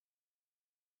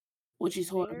 which is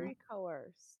horrible. Very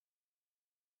coerced.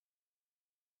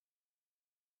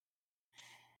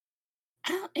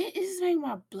 It just made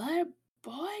my blood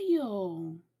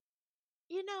boil.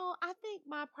 I think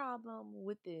my problem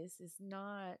with this is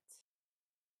not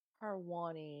her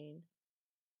wanting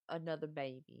another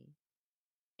baby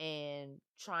and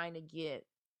trying to get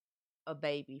a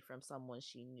baby from someone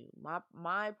she knew.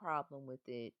 My problem with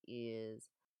it is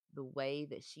the way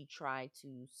that she tried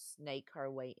to snake her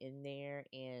way in there,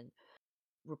 and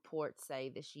reports say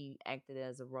that she acted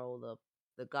as a role of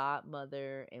the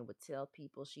godmother and would tell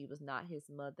people she was not his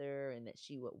mother and that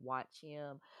she would watch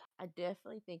him. I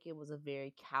definitely think it was a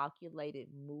very calculated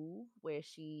move where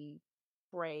she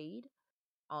preyed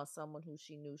on someone who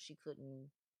she knew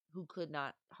who could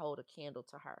not hold a candle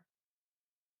to her.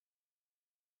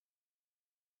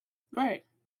 Right.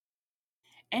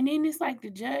 And then it's like the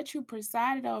judge who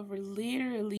presided over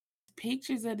literally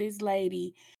pictures of this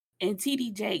lady and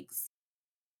TD Jakes.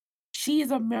 She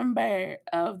is a member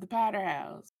of the Potter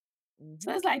House.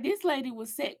 So Hmm. it's like this lady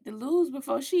was set to lose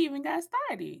before she even got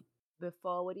started.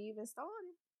 Before it even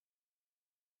started.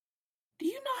 Do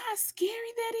you know how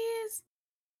scary that is?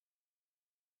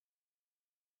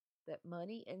 That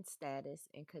money and status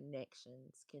and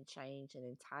connections can change an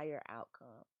entire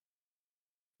outcome.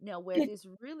 Now, where It- this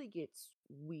really gets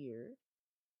weird,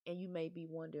 and you may be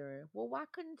wondering, well, why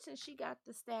couldn't, since she got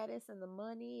the status and the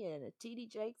money and TD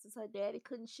Jakes is her daddy,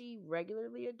 couldn't she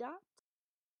regularly adopt?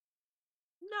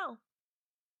 No,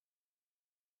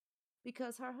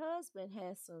 because her husband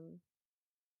has some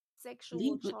sexual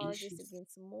Legal charges issues.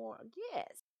 against more.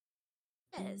 Yes,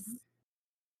 yes. Mhm.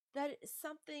 That is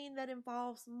something that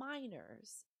involves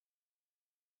minors.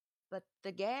 But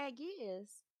the gag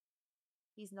is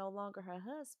he's no longer her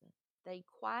husband. They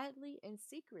quietly and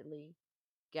secretly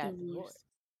got Divorce. divorced.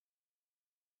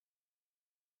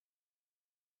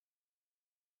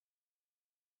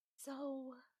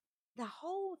 So the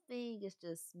whole thing is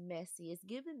just messy. It's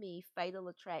giving me Fatal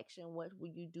Attraction. What will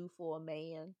you do for a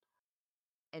man?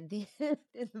 And then,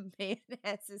 then the man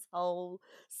has his whole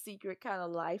secret kind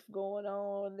of life going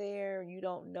on there, and you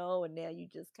don't know, and now you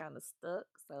just kind of stuck.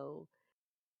 So,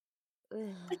 ugh.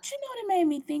 But you know what it made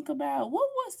me think about? What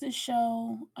was the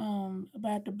show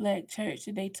about the black church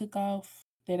that they took off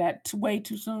way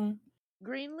too soon?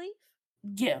 Greenleaf?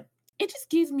 Yeah. It just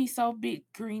gives me so big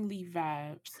Greenleaf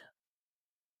vibes.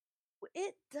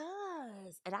 It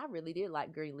does. And I really did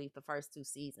like Greenleaf the first two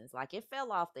seasons. Like it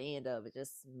fell off the end of it,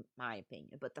 just my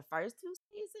opinion. But the first two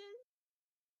seasons,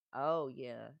 oh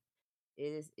yeah,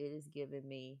 it is giving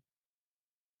me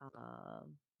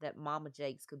that Mama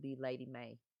Jakes could be Lady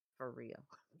May for real.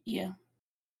 Yeah.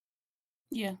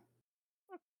 Yeah.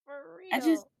 For I just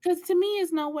real. because to me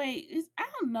it's no way. I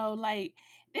don't know, like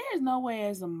there's no way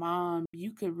as a mom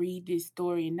you could read this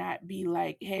story and not be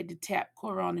like had to tap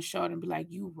Cora on the shoulder and be like,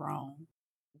 you wrong.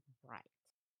 Right.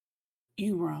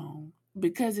 You wrong.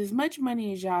 Because as much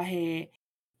money as y'all had,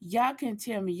 y'all couldn't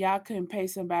tell me y'all couldn't pay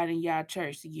somebody in y'all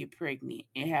church to get pregnant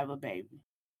and have a baby.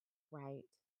 Right.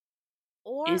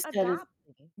 Or Instead of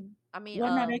adopting. I mean,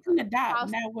 well, no, they couldn't adopt, house,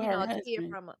 not with her a kid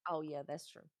husband. from oh yeah, that's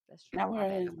true. That's true. Not with My her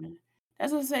bad. husband.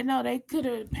 That's what I said. No, they could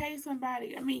have paid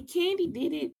somebody. I mean, Candy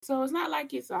did it, so it's not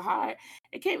like it's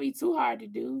it can't be too hard to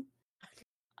do.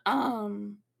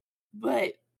 Um,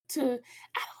 but I don't,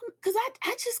 because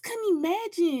I just couldn't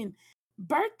imagine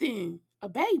birthing a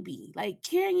baby, like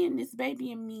carrying this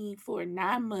baby in me for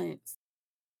 9 months,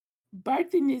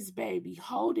 birthing this baby,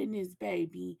 holding this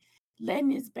baby, letting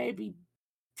this baby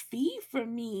feed for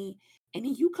me, and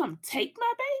then you come take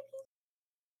my baby.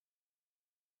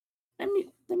 Let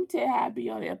me tell you how I'd be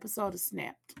on the episode of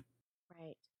Snapped.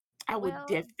 Right. I would Well,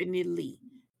 definitely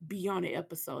be on the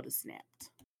episode of Snapped.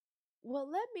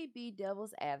 let me be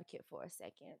devil's advocate for a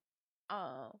second.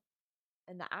 Um,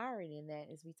 and the irony in that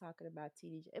is we talking about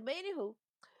TDJ. But anywho,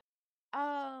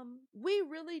 we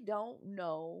really don't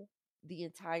know the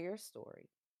entire story.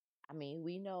 I mean,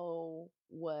 we know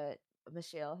what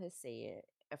Michelle has said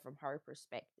from her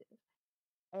perspective.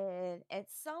 And at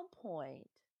some point,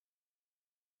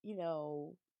 you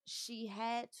know, she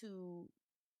had to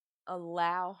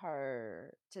allow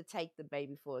her to take the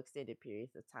baby for extended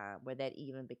periods of time where that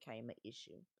even became an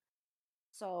issue.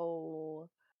 So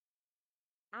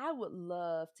I would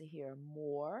love to hear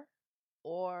more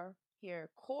or hear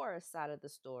Cora's side of the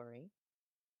story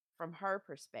from her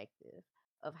perspective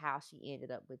of how she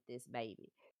ended up with this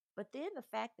baby. But then the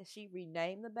fact that she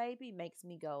renamed the baby makes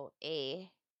me go,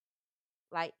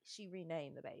 like she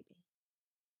renamed the baby.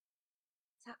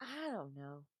 So I don't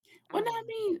know. Well, I no, I don't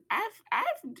know. mean, I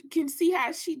can see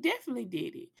how she definitely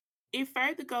did it. It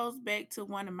further goes back to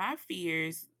one of my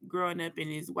fears growing up, and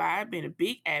is why I've been a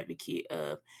big advocate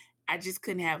of I just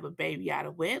couldn't have a baby out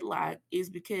of wedlock, is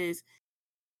because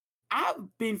I've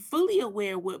been fully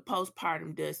aware what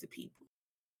postpartum does to people.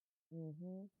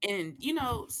 Mm-hmm. And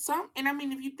and I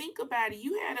mean, if you think about it,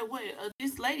 you had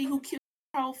this lady who killed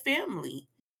her whole family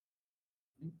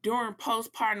during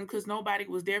postpartum because nobody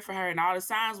was there for her, and all the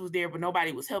signs was there, but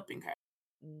nobody was helping her.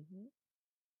 Mm-hmm.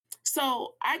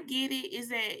 So I get it, is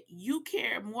that you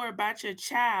care more about your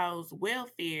child's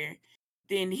welfare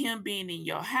than him being in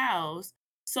your house.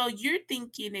 So you're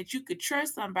thinking that you could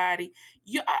trust somebody.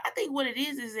 I think what it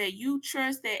is that you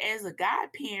trust that as a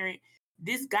godparent,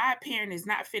 this godparent is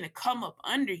not finna come up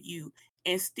under you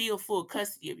and steal full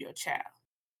custody of your child.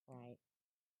 Right.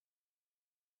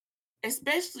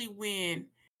 Especially when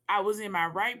I was in my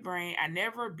right brain. I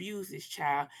never abused this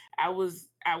child. I was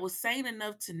sane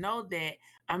enough to know that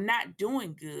I'm not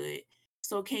doing good.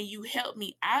 So can you help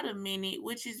me out a minute?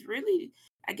 Which is really,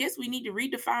 I guess we need to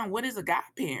redefine what is a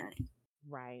godparent.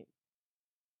 Right.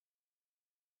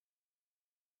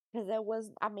 Because there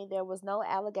was no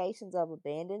allegations of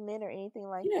abandonment or anything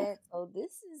like Yeah. that. So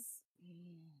this is,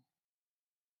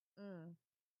 mm,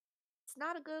 it's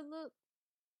not a good look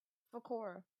for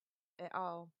Cora at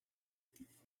all.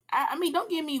 I mean, don't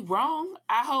get me wrong.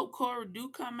 I hope Cora do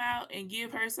come out and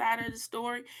give her side of the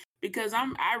story, because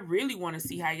I really want to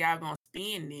see how y'all gonna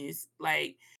spin this.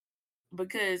 Like,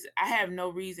 because I have no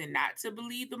reason not to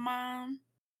believe the mom.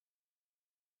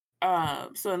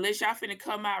 So unless y'all finna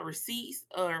come out receipts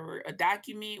or a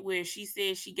document where she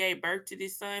says she gave birth to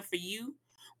this son for you,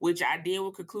 which I then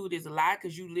will conclude is a lie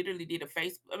because you literally did a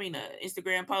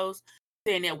Instagram post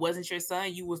saying that wasn't your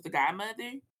son, you was the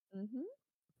godmother. Mm-hmm.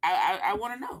 I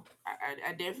want to know.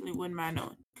 I definitely wouldn't mind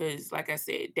knowing because, like I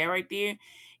said, that right there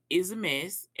is a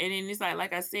mess. And then it's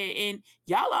like I said, and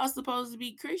y'all are supposed to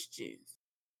be Christians.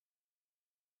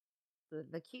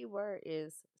 The key word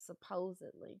is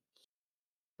supposedly.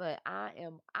 But I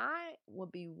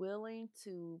would be willing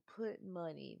to put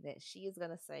money that she is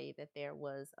gonna say that there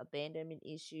was abandonment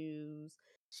issues,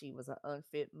 she was an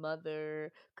unfit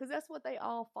mother, because that's what they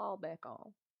all fall back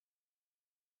on.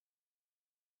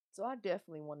 So I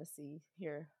definitely want to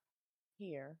hear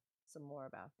some more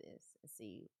about this and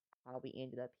see how we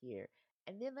ended up here.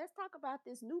 And then let's talk about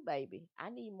this new baby.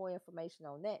 I need more information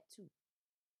on that too.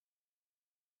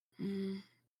 Mm.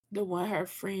 The one her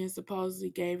friend supposedly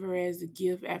gave her as a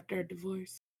gift after her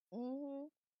divorce.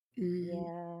 Mm-hmm.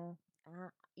 Mm. Yeah.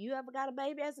 You ever got a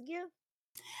baby as a gift?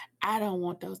 I don't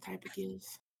want those type of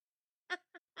gifts.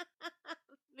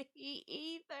 Me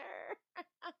either.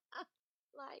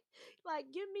 like,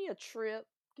 give me a trip,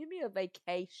 give me a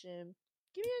vacation,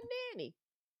 give me a nanny,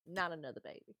 not another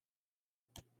baby.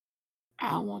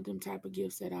 I don't want them type of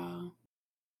gifts at all.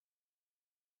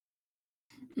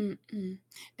 Mm-mm.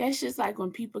 That's just like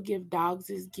when people give dogs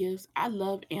as gifts. I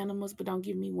love animals, but don't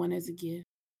give me one as a gift.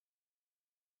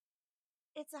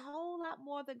 It's a whole lot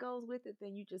more that goes with it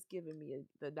than you just giving me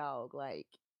the dog. Like,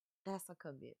 that's a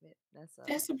commitment.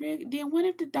 That's a real. Then what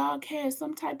if the dog has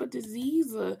some type of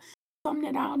disease or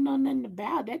something that I don't know nothing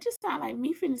about? That just sound like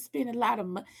me finna spend a lot of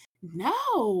money.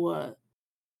 No,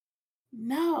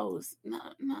 no, no,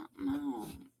 no,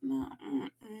 no, no,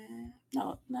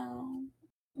 no, no,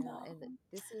 Yeah, no. and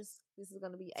this is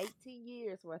gonna be 18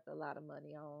 years worth a lot of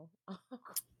money on.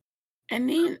 And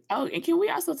then, and can we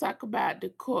also talk about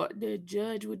the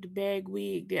judge with the bag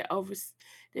wig that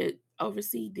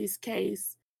oversee this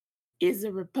case is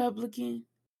a Republican?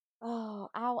 Oh,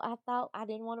 I thought I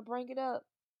didn't want to bring it up,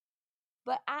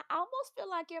 but I almost feel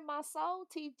like in my soul,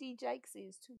 TD Jakes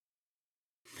is too.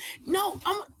 No,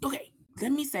 I'm okay.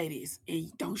 Let me say this, and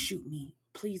don't shoot me.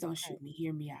 Please don't Okay. shoot me.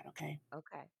 Hear me out, okay?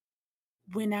 Okay.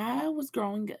 When I was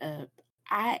growing up,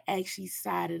 I actually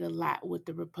sided a lot with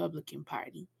the Republican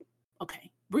Party.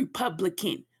 Okay,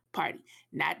 Republican Party,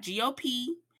 not GOP,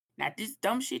 not this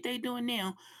dumb shit they doing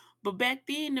now. But back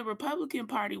then, the Republican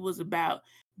Party was about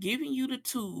giving you the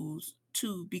tools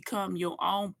to become your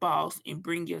own boss and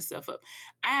bring yourself up.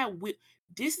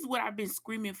 This is what I've been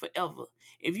screaming forever.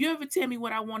 If you ever tell me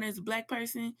what I want as a black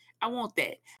person, I want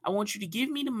that. I want you to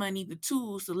give me the money, the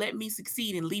tools to let me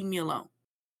succeed and leave me alone.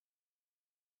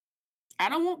 I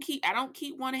don't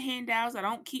keep wanting handouts.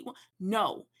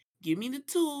 No. Give me the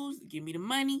tools, give me the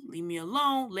money, leave me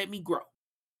alone, let me grow.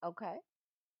 Okay.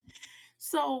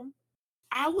 So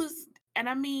I was, and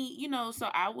I mean, so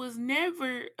I was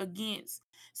never against.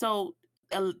 So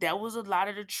that was a lot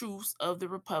of the truths of the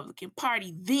Republican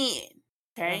Party then.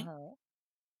 Okay. Uh-huh.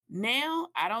 Now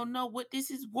I don't know what this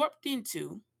is warped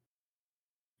into,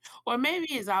 or maybe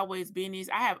it's always been this.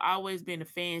 I have always been a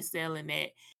fan selling that.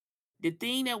 The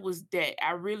thing that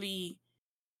I really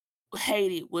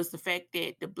hated was the fact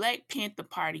that the Black Panther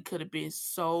Party could have been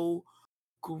so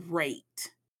great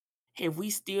if we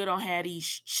still don't have these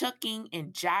chucking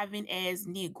and jiving ass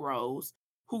Negroes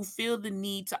who feel the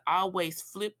need to always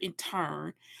flip and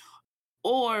turn,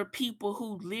 or people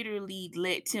who literally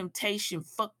let temptation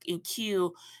fuck and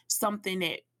kill something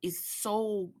that is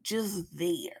so just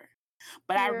there.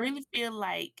 But I Here. really feel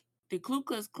like the Ku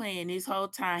Klux Klan this whole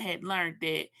time had learned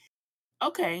that,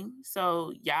 okay,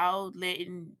 so y'all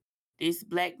letting this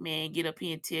black man get up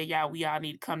here and tell y'all we all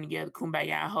need to come together,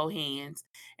 kumbaya, and hold hands,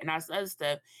 and all this other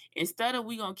stuff. Instead of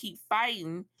we gonna keep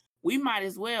fighting, we might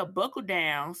as well buckle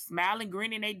down, smile and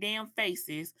grin in their damn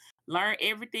faces, learn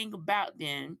everything about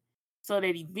them, so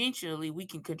that eventually we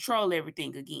can control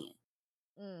everything again.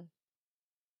 Mm.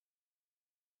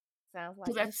 Sounds like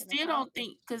Because I mission still don't accomplished.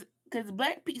 think because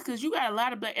black people, because you got a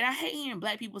lot of black, and I hate hearing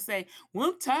black people say, "Well,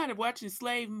 I'm tired of watching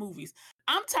slave movies."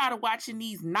 I'm tired of watching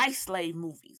these nice slave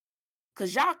movies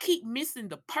because y'all keep missing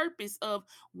the purpose of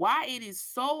why it is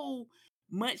so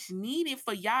much needed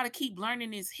for y'all to keep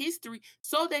learning this history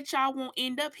so that y'all won't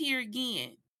end up here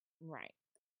again. Right.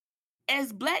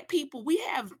 As black people, we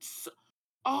have,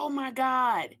 oh my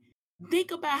God,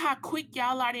 think about how quick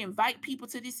y'all are to invite people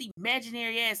to this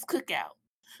imaginary ass cookout.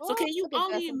 So Oh, can you look at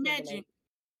only Justin imagine? Timberlake.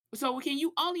 So can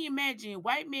you only imagine?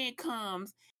 White man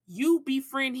comes, you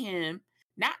befriend him.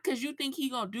 Not because you think he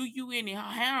gonna do you any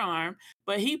harm,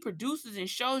 but he produces and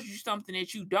shows you something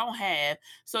that you don't have.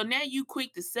 So now you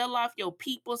quick to sell off your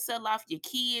people, sell off your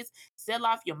kids, sell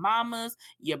off your mamas,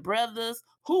 your brothers,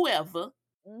 whoever,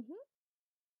 Mm-hmm.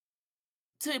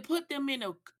 to put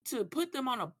them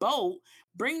on a boat,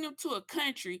 bring them to a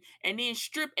country, and then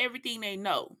strip everything they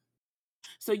know.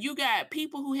 So you got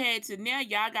people who had to, now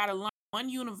y'all gotta learn one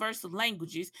universal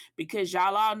languages because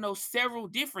y'all all know several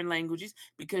different languages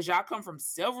because y'all come from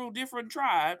several different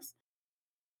tribes.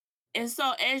 And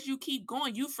so as you keep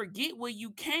going, you forget where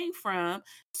you came from.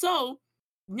 So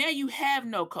now you have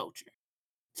no culture.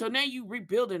 So now you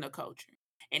rebuilding a culture.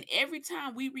 And every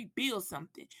time we rebuild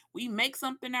something, we make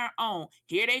something our own.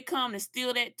 Here they come to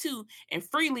steal that too, and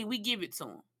freely we give it to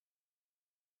them.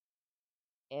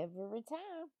 Every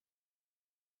time.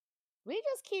 We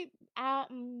just keep out.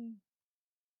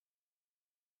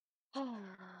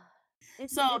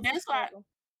 It's So it's a that's why struggle.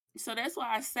 So that's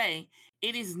why I say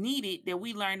it is needed that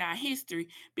we learn our history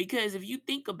because if you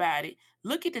think about it,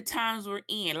 look at the times we're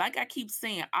in. Like I keep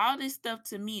saying, all this stuff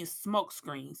to me is smoke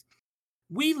screens.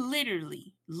 We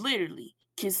literally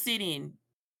can sit in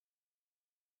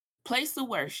place of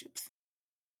worships,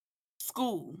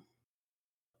 school,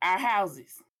 our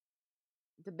houses,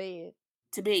 The bed.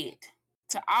 to bed,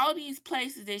 to all these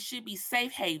places that should be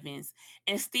safe havens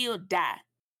and still die.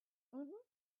 Mm-hmm.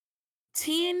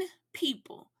 10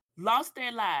 people lost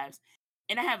their lives.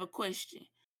 And I have a question.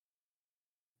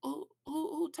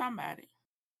 Who talking about it?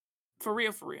 For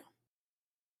real, for real.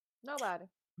 Nobody.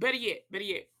 Better yet,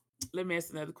 let me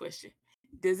ask another question.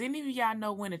 Does any of y'all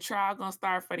know when the trial gonna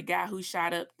start for the guy who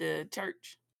shot up the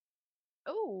church?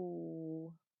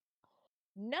 Ooh.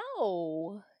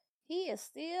 No. He is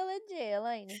still in jail,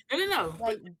 ain't he? No.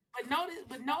 Waiting.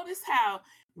 But notice how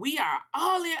we are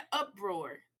all in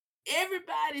uproar.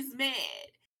 Everybody's mad.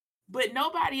 But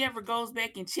nobody ever goes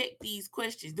back and check these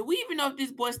questions. Do we even know if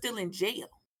this boy's still in jail?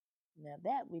 Now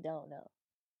that we don't know.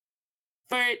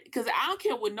 Because I don't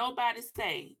care what nobody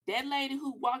say. That lady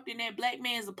who walked in that black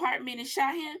man's apartment and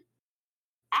shot him,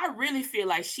 I really feel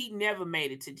like she never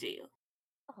made it to jail.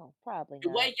 Oh, probably The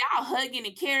not. way y'all hugging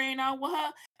and carrying on with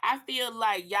her, I feel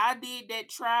like y'all did that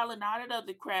trial and all that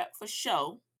other crap for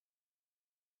show.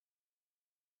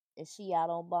 And she out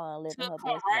on bond living Took her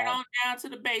her best right life. on down to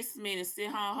the basement and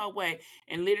sent her on her way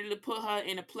and literally put her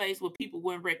in a place where people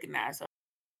wouldn't recognize her.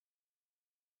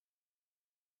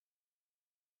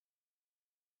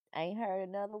 I ain't heard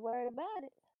another word about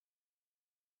it.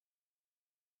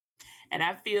 And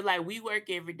I feel like we work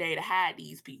every day to hide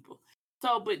these people.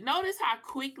 So, but notice how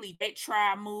quickly that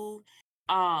trial moved.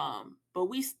 But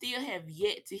we still have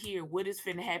yet to hear what is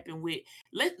finna happen with.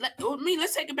 Let's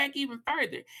take it back even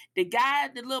further. The guy,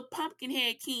 the little pumpkin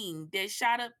head king that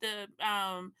shot up the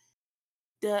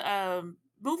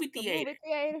movie The theater. movie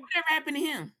theater. Whatever happened to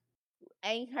him?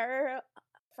 Ain't heard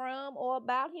from or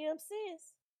about him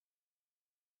since.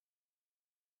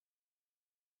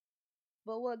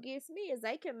 But what gets me is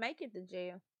they can make it to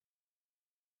jail.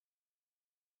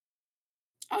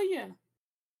 Oh yeah.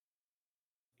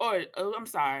 Or I'm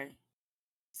sorry.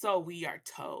 So we are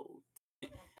told.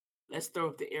 Let's throw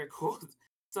up the air quotes.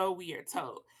 So we are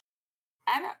told.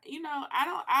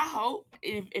 I hope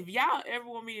if y'all ever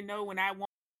want me to know when I want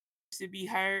to be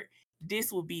heard,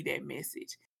 this will be that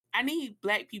message. I need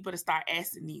black people to start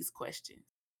asking these questions.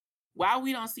 Why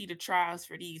we don't see the trials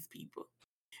for these people?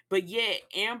 But yet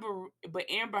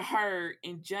Amber Heard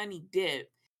and Johnny Depp,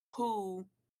 who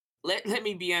let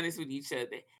me be honest with each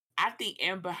other. I think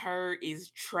Amber Heard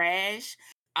is trash.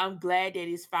 I'm glad that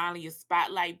it's finally a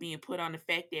spotlight being put on the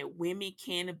fact that women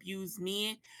can abuse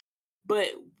men. But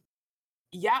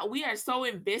yeah, we are so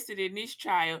invested in this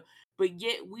trial, but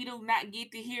yet we do not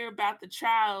get to hear about the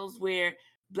trials where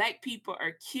black people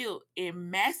are killed in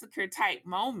massacre type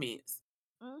moments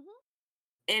Mm-hmm.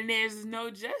 and there's no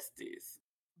justice.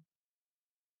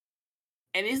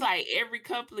 And it's like every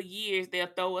couple of years they'll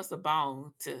throw us a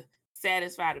bone to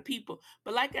satisfy the people.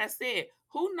 But like I said,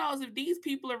 who knows if these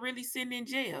people are really sitting in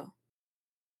jail?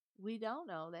 We don't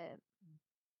know that.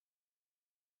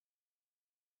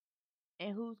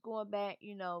 And who's going back,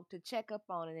 to check up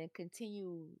on it and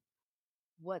continue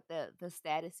what the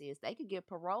status is. They could get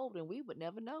paroled and we would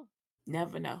never know.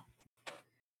 Never know.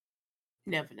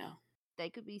 Never know. They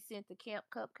could be sent to Camp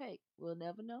Cupcake. We'll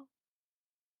never know.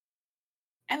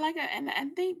 And I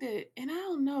think that, and I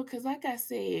don't know, because like I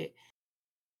said,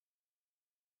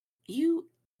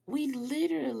 we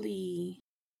literally,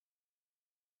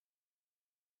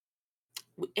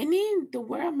 and then the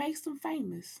world makes them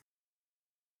famous.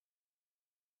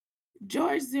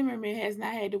 George Zimmerman has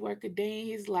not had to work a day in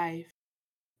his life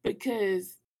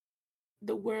because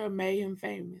the world made him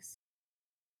famous.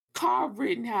 Carl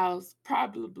Rittenhouse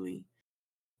probably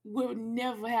will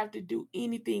never have to do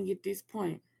anything at this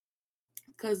point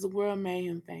because the world made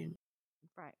him famous.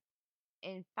 Right.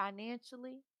 And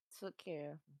financially took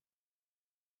care of him.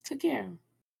 Took care of him.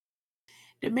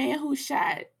 The man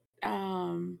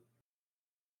um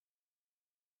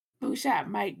who shot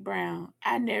Mike Brown,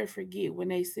 I never forget when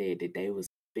they said that they was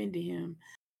suspending him.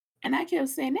 And I kept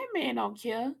saying that man don't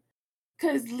care.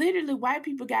 Cause literally white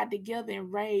people got together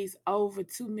and raised over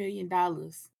 $2 million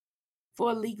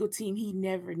for a legal team he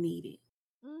never needed.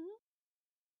 Hmm.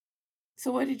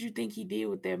 So what did you think he did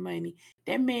with that money?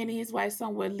 That man and his wife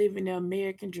somewhere living the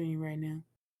American dream right now.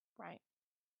 Right.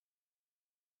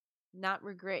 Not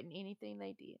regretting anything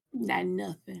they did. Not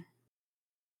nothing.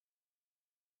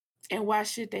 And why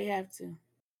should they have to?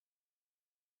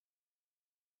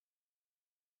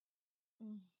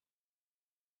 Mm.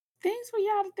 Things for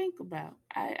y'all to think about.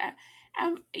 I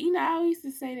used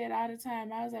to say that all the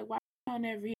time. I was like, why don't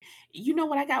ever hear? You know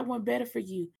what? I got one better for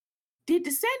you. Did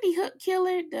the Sandy Hook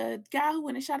killer, the guy who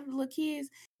went and shot up the little kids,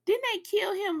 didn't they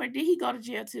kill him or did he go to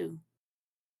jail too?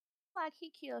 Like he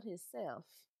killed himself.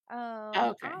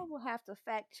 Okay. I will have to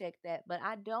fact check that, but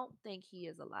I don't think he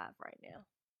is alive right now.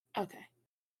 Okay.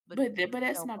 But But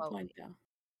that's don't my quote point me. though.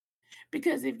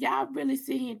 Because if y'all really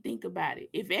sit here and think about it,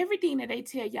 if everything that they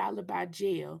tell y'all about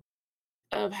jail,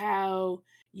 of how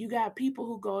you got people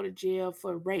who go to jail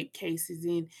for rape cases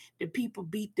and the people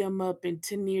beat them up and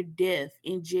to near death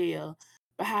in jail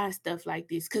behind stuff like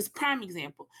this. Because prime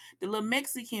example, the little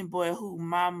Mexican boy who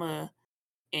mama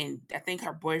and I think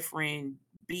her boyfriend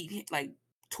like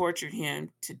tortured him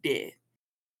to death.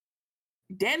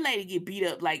 That lady get beat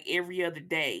up like every other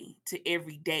day to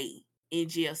every day in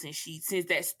jail since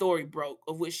that story broke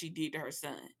of what she did to her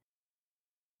son.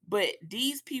 But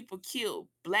these people kill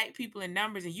black people in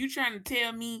numbers, and you trying to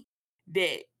tell me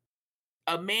that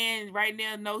a man right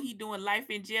now know he doing life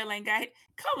in jail ain't got it?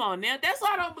 Come on now. That's why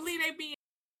I don't believe they being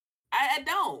I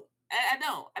don't. I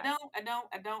don't. I Right. don't. I don't.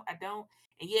 I don't. I don't.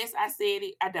 And yes, I said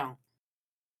it. I don't.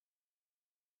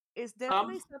 It's Um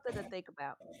definitely something to think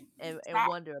about and so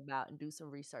wonder about and do some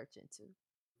research into.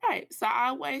 right. So I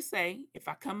always say if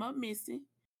I come up missing,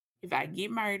 if I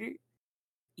get murdered,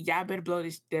 y'all better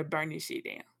burn this shit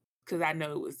down. Cause I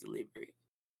know it was deliberate.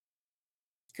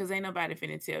 Cause ain't nobody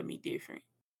finna tell me different.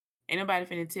 Ain't nobody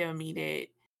finna tell me that.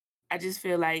 I just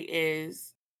feel like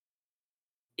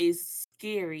it's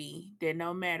scary that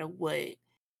no matter what,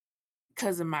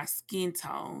 because of my skin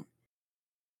tone,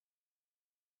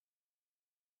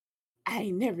 I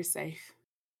ain't never safe.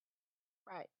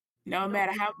 Right. No You don't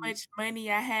matter need how to be. much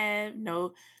money I have,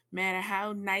 no matter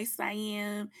how nice I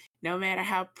am, no matter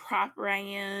how proper I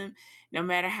am, no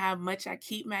matter how much I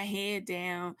keep my head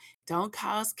down, don't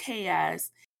cause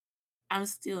chaos, I'm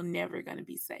still never going to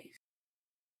be safe.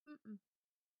 Mm-mm.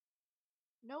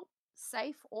 Nope.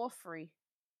 Safe or free.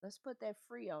 Let's put that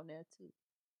free on there too.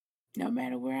 No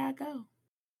matter where I go.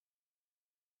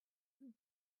 Mm.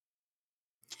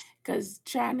 Because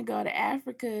trying to go to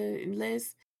Africa,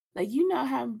 unless, like, you know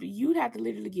how you'd have to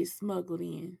literally get smuggled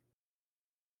in.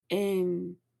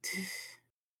 And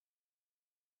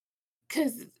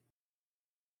because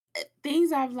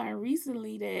things I've learned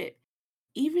recently that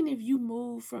even if you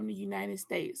move from the United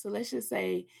States, so let's just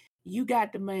say you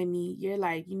got the money, you're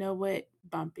like, you know what,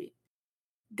 bump it.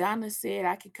 Ghana said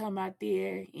I could come out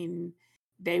there and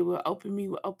they will open me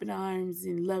with open arms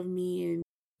and love me and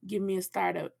give me a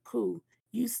startup. Cool.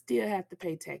 You still have to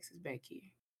pay taxes back here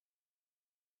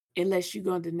unless you're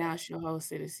going to Yeah. denounce your whole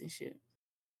citizenship.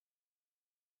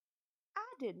 I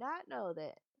did not know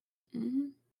that.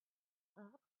 Hmm. Uh,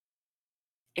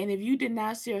 And if you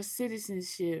denounce your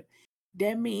citizenship,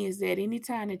 that means that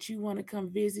anytime that you want to come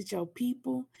visit your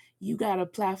people, you got to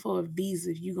apply for a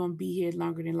visa if you're going to be here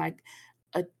longer than like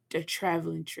a, a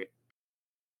traveling trip.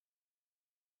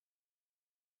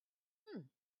 hmm.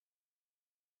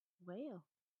 Well,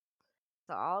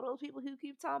 so all those people who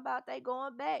keep talking about they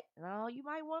going back, no, you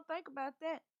might want to think about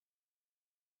that.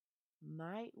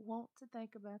 Might want to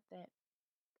think about that.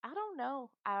 I don't know.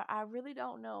 I really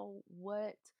don't know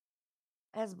what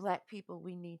as black people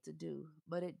we need to do,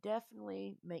 but it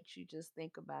definitely makes you just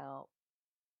think about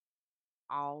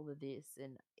all of this,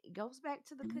 and it goes back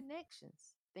to the Mhm.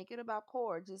 connections. Thinking about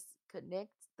core just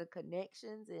connects the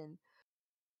connections and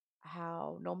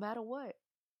how no matter what,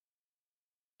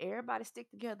 everybody stick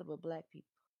together but black people.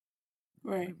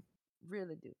 We Right.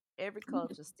 really do. Every You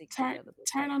could culture sticks together but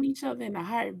turn black on people. each other in a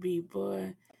heartbeat,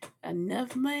 boy.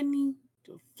 Enough money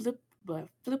to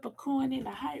flip a coin in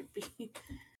a heartbeat.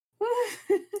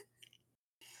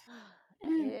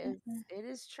 It is. It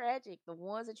is tragic. The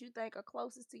ones that you think are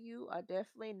closest to you are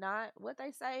definitely not what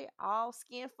they say. All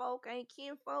skin folk ain't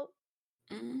kin folk.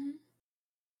 Mhm.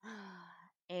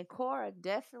 And Cora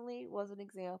definitely was an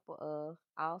example of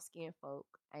all skin folk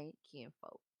ain't kin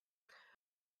folk.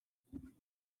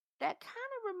 That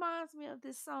kind of reminds me of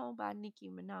this song by Nicki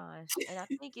Minaj, and I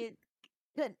think it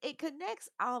connects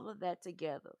all of that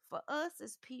together for us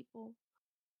as people,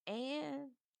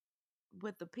 and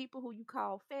with the people who you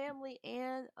call family,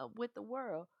 and with the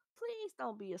world. Please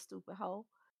don't be a stupid hoe.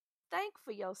 Think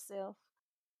for yourself.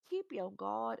 Keep your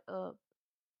guard up,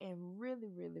 and really,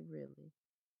 really, really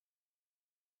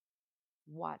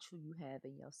watch who you have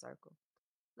in your circle.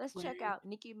 Let's check Word. out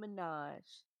Nicki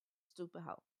Minaj, Stupid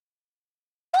Hoe.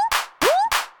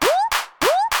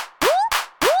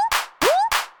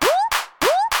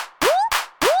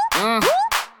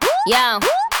 Yo,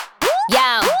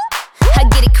 yo, I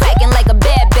get it cracking like a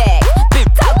bad bag. Big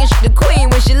talking shit the queen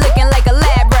when she looking like a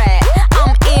lab rat.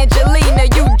 I'm Angelina,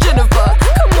 you Jennifer.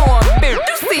 Come on, bitch,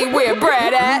 you see where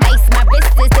Brad at? Ice my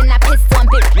wrists and I piss on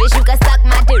bitches. You can suck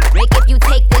my dick if you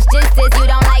take this juices. You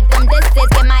don't like them disses,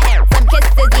 give my ass some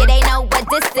kisses. Yeah, they know what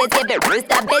this is. Give it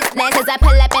the business. Cause I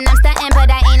pull up and I'm stunting, but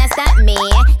I ain't a stunt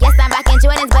man. Yes, I'm rocking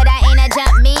Jordans, but I ain't a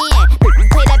jump man.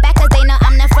 Play the back cause they know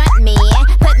I'm the front man.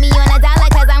 Put me on a dollar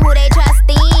cause I'm who they trust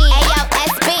in. Ayo,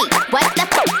 SB, what the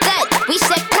fuck good? We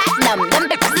ship platinum, them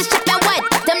bitches is shipping wood.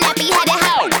 Them nappy headed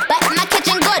hoe, but my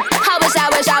kitchen good. I wish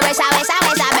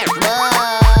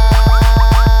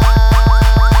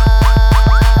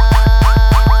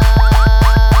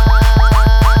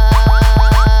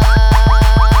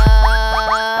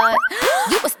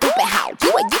You a stupid hoe.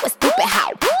 You a stupid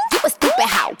hoe. You a stupid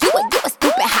hoe. You a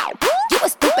stupid hoe. You a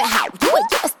stupid hoe. You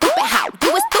a stupid hoe.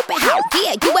 You a stupid hoe.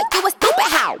 Yeah, you a stupid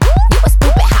hoe. You a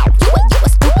stupid hoe. You a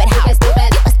stupid hoe. You a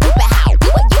stupid hoe. You a stupid hoe. You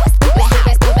a stupid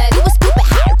hoe. You a stupid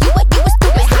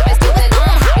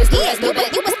hoe. Yeah,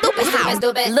 you a stupid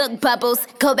hoe. Look, Bubbles,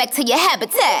 go back to your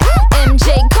habitat.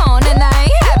 MJ Con and I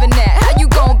ain't having that. How you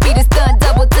gon' be the stunt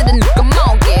double to the nigga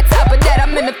monkey? Top of that,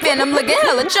 I'm in the phantom looking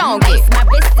hella chonky. Ice my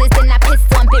wrists and I piss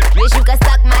on bitches. You can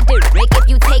suck my dick if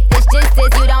you take this juices.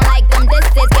 You don't like them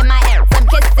disses, give my ass some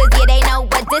kisses. Yeah, they know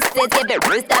what this is. Give it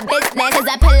the business. Cause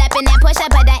I pull up in that Porsche,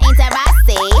 but I ain't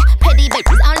Rossi. Pretty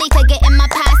bitches only could get in my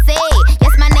posse.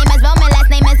 Yes, my name is Roman, last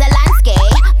name is Alansky,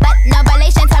 but no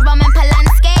relation to Roman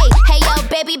Polanski. Hey yo,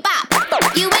 baby bop,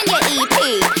 you and your EP.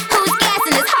 Who's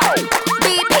gassing this hoe?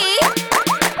 BP?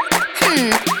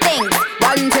 Things.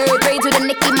 1, 2, 3 to the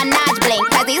Nicki Minaj blink.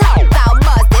 Cause these hoes all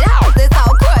busted, hoes is so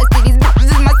crusty. These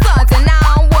bitches is my sons and I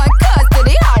don't want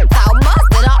custody. Hoes all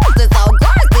busted, hoes is so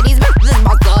crusty. These bitches is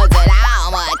my sons and I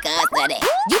don't want custody.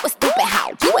 You a stupid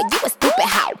hoe. You a stupid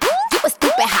hoe. You a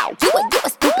stupid hoe. You a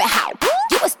stupid hoe.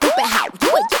 You a stupid hoe.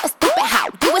 You a stupid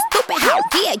hoe. You a stupid hoe.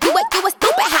 Yeah, you a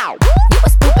stupid hoe. You a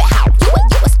stupid hoe. You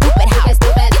a stupid hoe. You a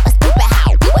stupid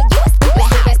hoe. You a stupid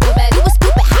hoe. You a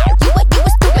stupid hoe. You a stupid hoe. You a stupid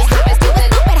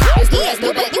hoe. Yeah,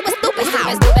 you a stupid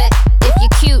hoe. If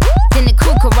you're cute, then the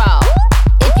kookaroo.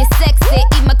 If you're sexy,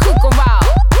 eat my kookaroo.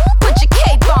 Put your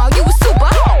cape on, you a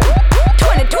super hoe.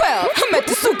 2012, I'm at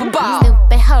the Super Bowl.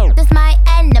 Stupid hoe, that's my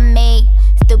enemy.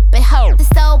 Stupid hoe, that's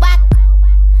so whack.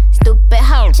 Stupid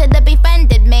hoe, should've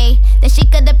befriended me, then she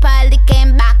could've probably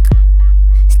came back.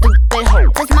 Stupid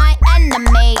hoe, that's my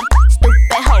enemy.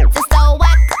 Stupid hoe, that's so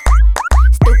whack.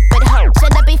 Stupid hoe,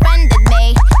 should've befriended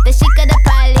me, then she could've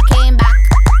probably came back.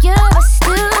 You're a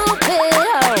stupid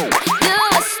hoe. You're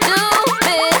a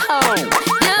stupid hoe.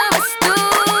 You're a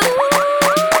stupid.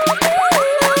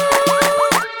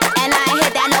 And I ain't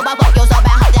hit that no, but fuck you so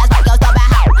bad, hoe. Just fuck you so bad,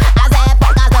 hoe. I said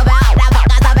fuck I so bad, hoe. That fuck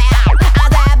I so bad, hoe. I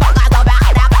said fuck I so bad,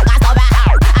 hoe. That fuck I so bad,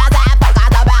 hoe. I said fuck I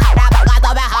so bad, hoe. That fuck I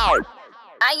so bad, hoe.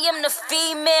 I am the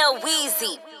female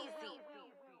Wheezy.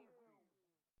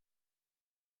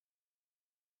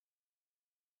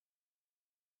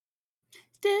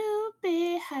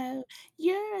 Stupid hoe.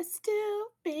 You're a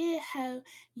stupid hoe.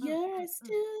 You're a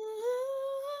stupid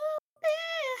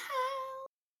hoe.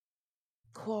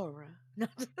 Cora.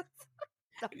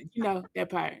 You know, that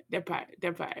part.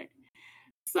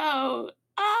 So,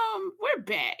 we're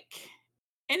back.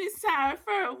 And it's time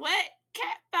for what?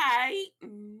 Cat fight.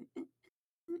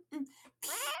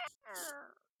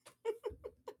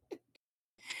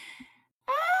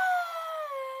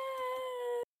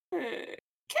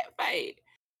 Cat fight.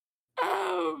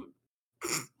 Um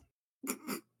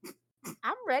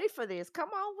I'm ready for this. Come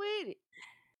on with it.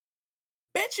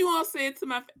 Bet you won't say it to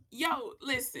my yo,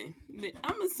 listen.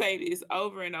 I'm gonna say this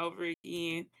over and over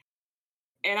again.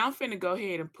 And I'm finna go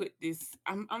ahead and put this.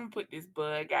 I'm gonna put this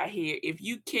bug out here. If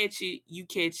you catch it, you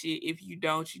catch it. If you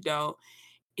don't, you don't.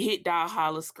 Hit dog,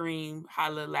 holler, scream,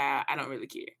 holler loud. I don't really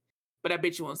care. But I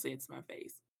bet you won't say it to my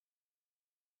face.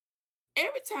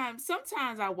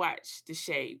 Sometimes I watch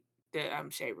Shade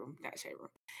Room, not Shade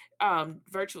Room,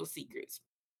 Virtual Secrets.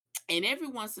 And every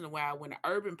once in a while, when an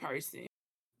urban person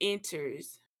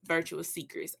enters Virtual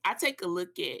Secrets, I take a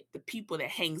look at the people that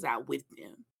hangs out with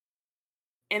them.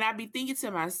 And I be thinking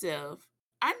to myself,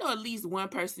 I know at least one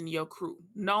person in your crew,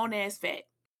 known as fact,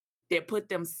 that put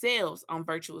themselves on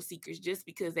Virtual Secrets just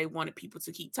because they wanted people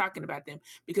to keep talking about them.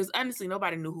 Because honestly,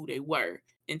 nobody knew who they were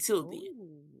until then.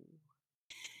 Ooh.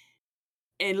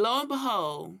 And lo and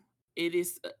behold,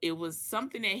 it was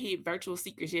something that hit Virtual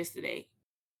Secrets yesterday.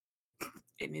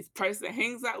 And this person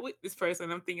hangs out with this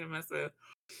person. I'm thinking to myself,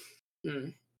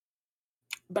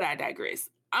 but I digress.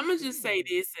 I'm gonna just say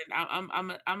this, and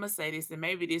I'm gonna say this, and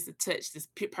maybe this will touch this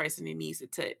person that needs to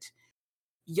touch.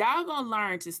 Y'all gonna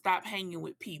learn to stop hanging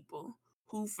with people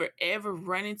who forever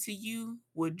run into you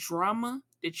with drama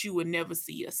that you would never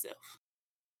see yourself.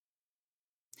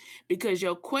 Because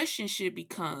your question should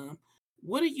become,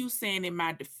 what are you saying in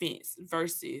my defense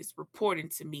versus reporting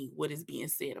to me what is being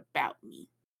said about me?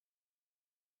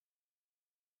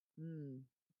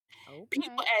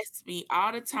 People Okay. ask me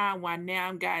all the time why now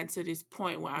I'm gotten to this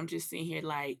point where I'm just sitting here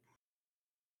like,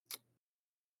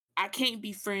 I can't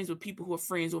be friends with people who are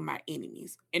friends with my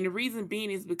enemies. And the reason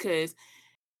being is because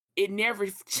it never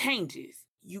changes.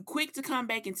 You quick to come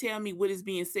back and tell me what is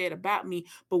being said about me,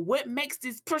 but what makes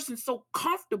this person so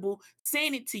comfortable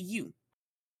saying it to you?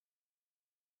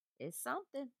 It's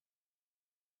something.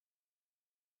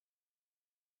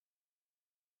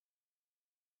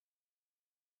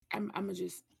 I'm gonna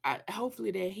just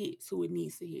hopefully that hits who it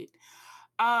needs to hit.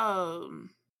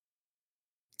 Um,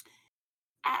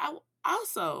 I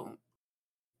also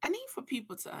I need for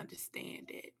people to understand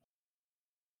that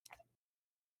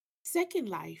Second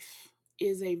Life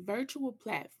is a virtual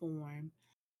platform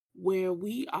where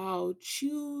we all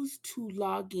choose to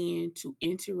log in to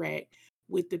interact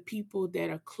with the people that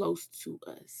are close to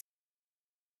us.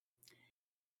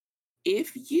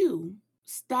 If you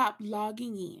stop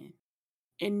logging in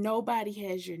and nobody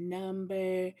has your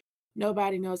number,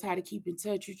 nobody knows how to keep in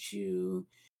touch with you,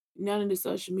 none of the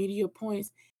social media points,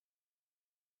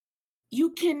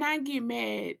 you cannot get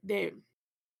mad that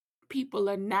people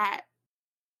are not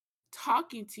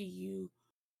talking to you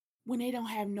when they don't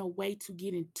have no way to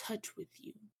get in touch with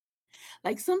you.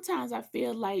 Like sometimes I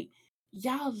feel like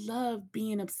y'all love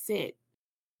being upset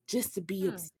just to be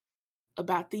upset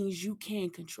about things you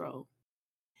can't control.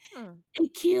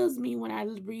 It kills me when I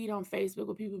read on Facebook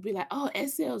where people be like, oh,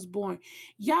 SL's boring.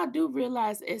 Y'all do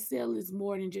realize SL is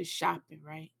more than just shopping,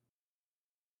 right?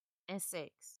 And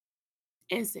sex.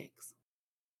 And sex.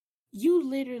 You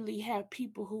literally have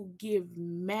people who give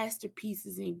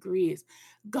masterpieces and grids.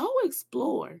 Go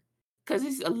explore because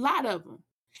it's a lot of them.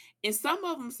 And some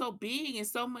of them so big and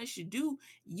so much to do,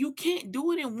 you can't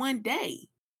do it in one day.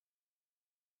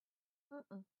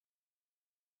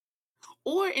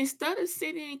 Or instead of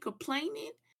sitting and complaining,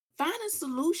 find a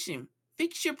solution.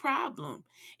 Fix your problem.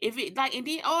 If it like and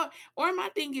then or my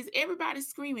thing is everybody's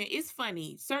screaming. It's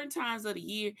funny. Certain times of the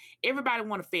year, everybody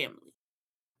want a family.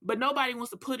 But nobody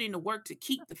wants to put in the work to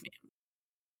keep the family.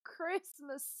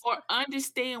 Christmas. Or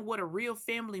understand what a real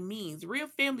family means. Real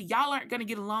family, y'all aren't gonna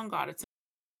get along all the time.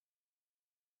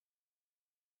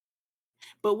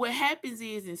 But what happens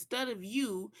is instead of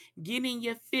you getting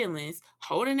your feelings,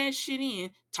 holding that shit in,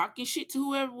 talking shit to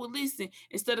whoever will listen,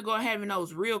 instead of going having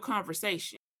those real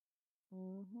conversations.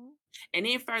 And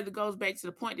then further goes back to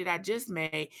the point that I just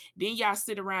made. Then y'all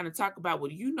sit around and talk about,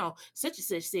 well, you know, such and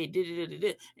such said,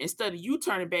 instead of you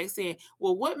turning back saying,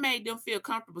 well, what made them feel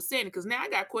comfortable saying it? Because now I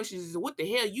got questions as to what the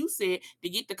hell you said to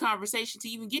get the conversation to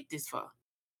even get this far.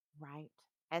 Right.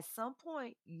 At some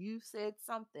point, you said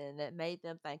something that made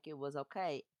them think it was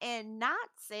okay and not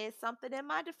said something in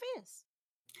my defense.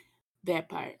 That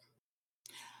part.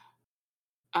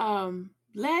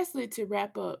 Lastly, to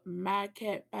wrap up my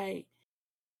cat bite,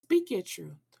 speak your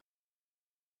truth.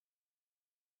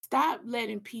 Stop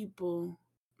letting people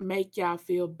make y'all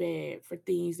feel bad for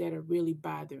things that are really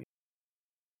bothering.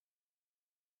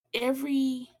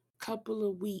 Every couple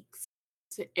of weeks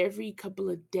to every couple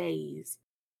of days,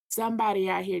 somebody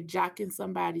out here jocking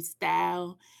somebody's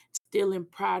style, stealing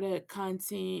product,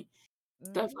 content,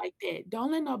 stuff like that.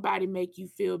 Don't let nobody make you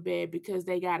feel bad because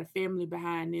they got a family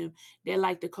behind them that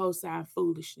like to co-sign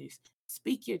foolishness.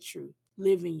 Speak your truth.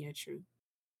 Live in your truth.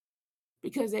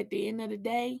 Because at the end of the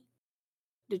day,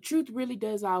 the truth really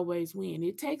does always win.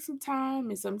 It takes some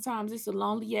time, and sometimes it's a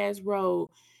lonely ass road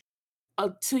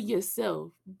to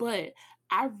yourself. But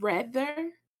I'd rather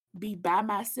be by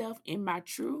myself in my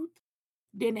truth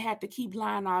Then they have to keep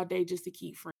lying all day just to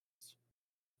keep friends.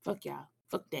 Fuck y'all.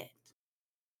 Fuck that.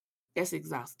 That's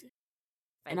exhausting.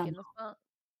 And I'm Faking the funk.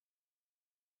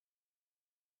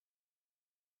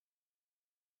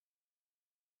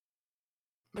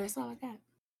 that's all I got.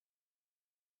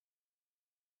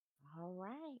 All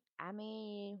right. I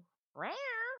mean, rare.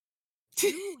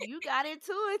 You got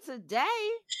into it today.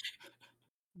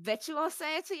 Bet you gonna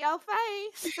say it to your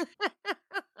face.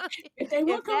 If they If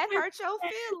want to come that with hurt your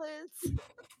feelings.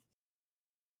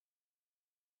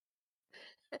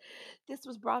 This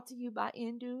was brought to you by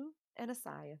Indu and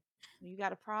Asaya. You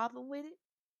got a problem with it?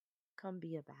 Come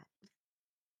be about it.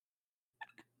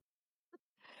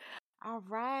 All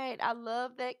right. I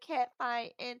love that cat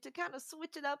fight. And to kind of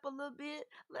switch it up a little bit,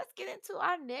 let's get into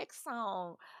our next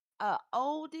song.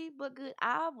 Oldie but good.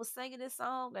 I was singing this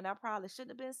song and I probably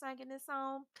shouldn't have been singing this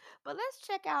song. But let's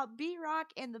check out B Rock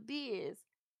and the Biz.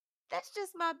 That's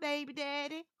just my baby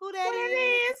daddy. Who that what it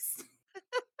is? is.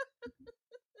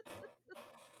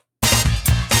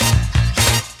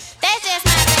 That's just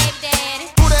my baby daddy.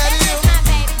 Who that That's is? just my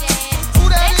baby daddy. Who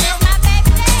that That's is? just my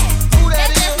baby daddy. Who that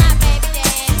That's is? just my baby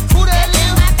daddy. Who that That's is? just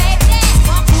my baby daddy.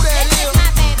 Who that That's is? just my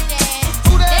baby daddy.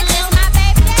 Who that That's is? just my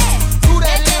baby daddy. Who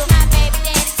that That's is? just my baby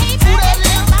daddy. Who that That's is?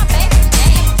 just my baby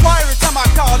daddy. Why every time I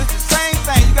call, it's the same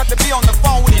thing. You got to be on the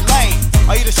phone with Elaine.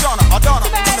 Or either Shauna or Donna.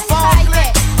 And when the phone click,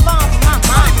 Phone for my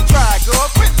don't mom. even try, girl.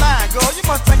 Quit lying, girl. You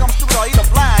must think I'm stupid or either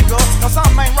blind, girl. No,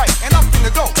 something ain't right, and I'm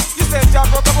finna go. You said y'all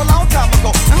broke up a long time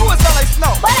ago. And who is LA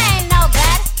Snow? But I ain't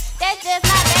nobody. That's just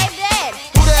my baby daddy.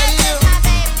 Who that That's is? just my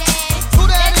baby daddy. Who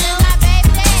that That's is? just my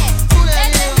baby daddy. Who that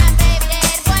That's is? just my baby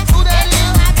daddy, boy. Who that That's is?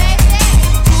 just my baby daddy.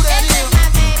 Who that That's is? just my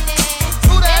baby daddy.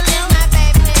 Who that That's is? just my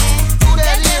baby daddy. Who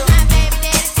that That's is? just my baby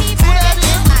daddy. Who that That's is?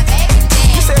 just my baby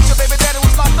daddy. You said your baby daddy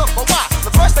was locked up, but why?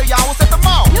 The first day y'all was at the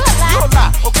mall. You a lie. You a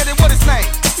lie. Okay, then what his name?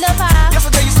 Lil' Pop.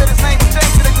 Yesterday you said his name was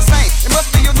James, it ain't the same. It must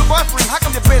be your new boyfriend. How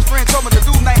come your best friend told me the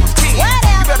dude's name was Ken?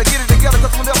 Whatever. You better get it together,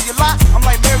 cause whenever you lie, I'm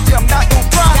like Mary J, I'm not gonna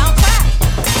cry. Don't cry.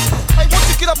 Hey, won't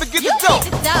you get up and get You the dough?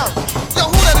 get the dough. Yo,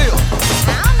 who that is?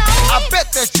 I don't know. I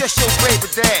bet that's just your baby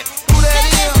dad. Who that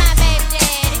That's is? just my baby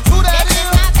daddy. Who that That's is?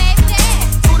 just my baby daddy.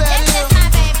 Who that That's is? just my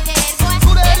baby daddy, boy.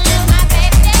 Who that That's is? just my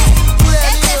baby daddy. Who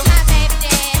that That's is? just my baby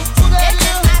daddy. Who that That's is?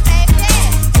 just my baby daddy.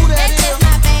 Who that That's is? just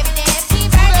my baby daddy.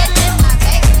 T-Bird, that that's is? just my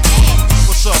baby daddy.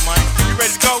 What's up, man? You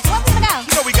ready to go? Where we gonna go?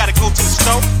 You know we gotta go to the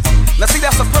store. Now see,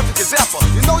 that's a perfect example.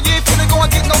 You know you ain't finna go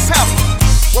and get no pamper.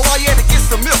 Well, while you had to get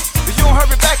some milk, if you don't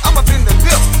hurry back, I'ma bend the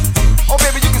dip. Oh,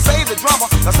 baby, you can save the drama.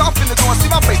 Cause I'm finna go and see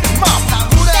my baby mama. Now,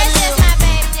 who that That's is? just my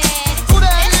baby daddy. Who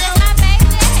that That's is? just my baby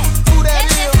daddy. Who that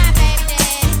That's is? just my baby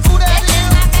daddy. Who that That's is?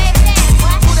 just my baby daddy,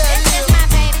 boy. Who that That's is? just my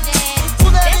baby daddy. Who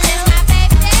that That's is? just my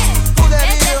baby daddy. Who that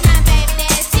That's is? just my baby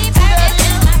daddy. T-Bird, that that's is?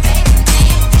 just my baby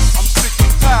daddy. I'm sick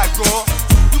and tired, girl.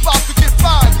 You about to get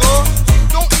fired, girl.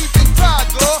 Don't even try,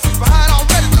 girl. Behind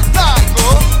already the lie,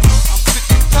 girl. I'm sick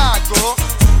and tired, girl.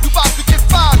 You about to get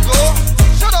fired, girl.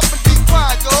 Shut up and be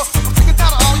quiet, girl. I'm sick and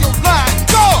tired of all your lying,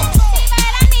 girl.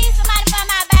 T-Bird, I need somebody for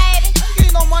my baby. I ain't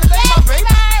getting no money, that ain't my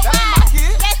baby. That ain't my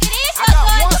kid. Yes, it is I your got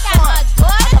daughter. one You got son. a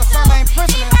daughter, I got a son too. named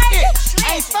Princeton and T-Bird, it. you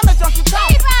I ain't tripping. stomach junk you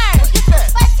talking. T-Bird. Get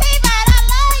that. But T-Bird, I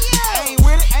love you. I ain't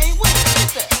with it, I ain't with it.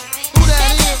 Get that. Who that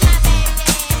That's is? just my baby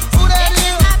daddy. Who that That's is?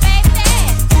 just my baby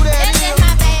daddy. Who that That's is? just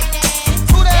my baby daddy.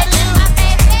 Who that That's is? just my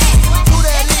baby daddy. Who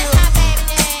that That's is? just my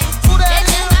baby daddy. Who that That's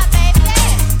is? just my baby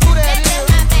daddy. Who that That's is? just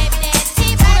my baby daddy.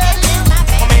 T-Bird, that's just my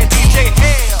My baby man DJ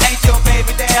Hell, Ain't your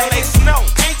baby daddy. LA Snow,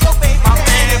 Ain't your baby my daddy.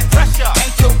 man Pressure,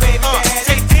 Ain't your baby daddy.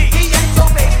 JD. He ain't your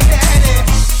baby daddy.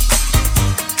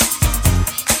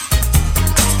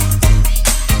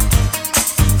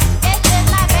 That's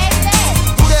just my baby daddy.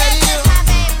 Who that That's is? just my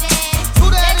baby daddy. Who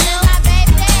that That's is? just my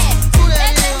baby daddy. Who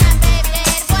that That's is? just my baby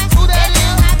daddy, boy. Who that That's is?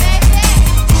 just my baby daddy.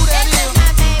 Who that That's is? just my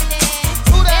baby daddy.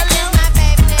 Who that That's is? just my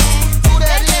baby daddy. Who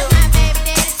that That's is? just my baby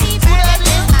daddy. T-Bird, that that's is?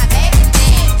 just my baby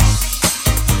daddy.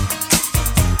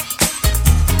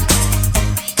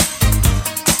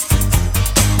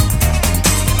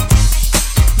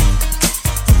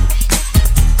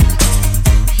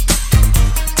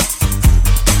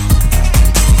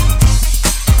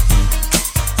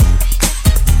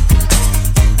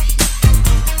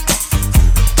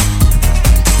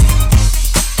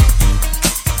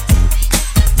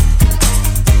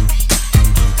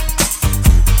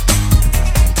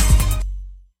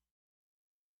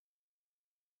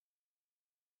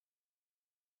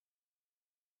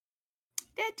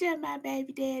 That's just my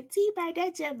baby dad. T-Bird,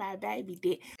 that's just my baby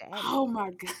dad. Daddy. Oh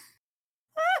my God.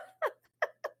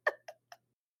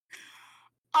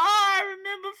 Oh, I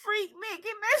remember Freak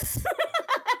making this.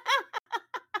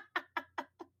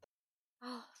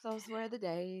 Oh, those were the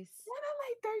days. And I'm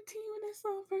like 13 when that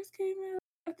song first came out?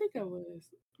 I think I was.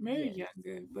 Maybe Yes.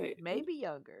 younger, but Maybe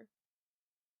younger.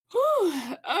 whew,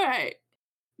 all right.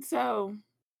 So,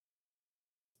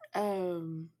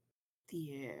 um,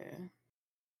 yeah.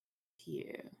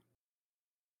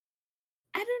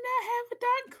 I do not have a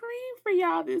dark cream for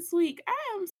y'all this week. I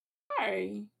am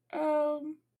sorry.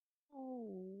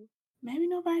 Ooh. Maybe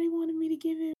nobody wanted me to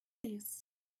give it advice.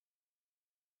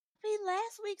 I mean,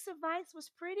 last week's advice was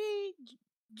pretty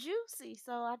juicy,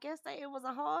 so I guess that it was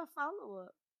a hard follow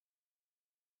up.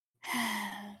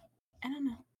 I don't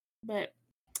know, but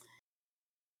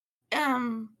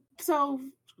so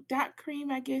Doc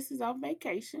Cream, I guess, is on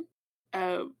vacation.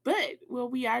 But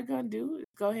what we are gonna do is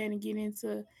go ahead and get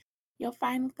into your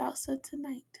final thoughts of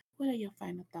tonight. What are your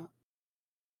final thoughts?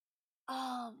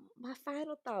 My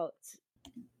final thoughts.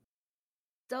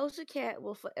 Doja Cat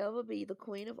will forever be the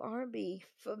queen of R&B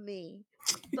for me,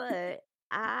 but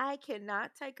I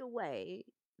cannot take away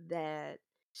that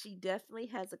she definitely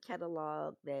has a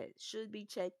catalog that should be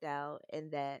checked out,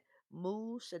 and that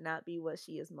Move should not be what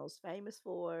she is most famous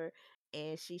for,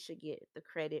 and she should get the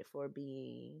credit for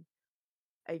being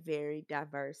a very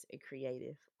diverse and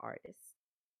creative artist.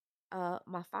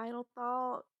 My final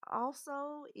thought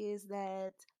also is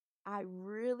that I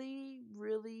really,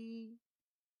 really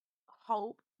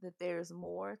hope that there's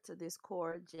more to this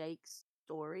Cora Jake's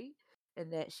story,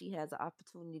 and that she has an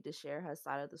opportunity to share her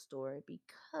side of the story,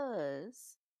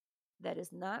 because that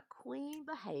is not queen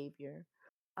behavior.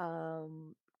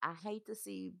 I hate to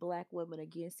see black women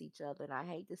against each other, and I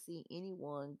hate to see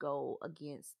anyone go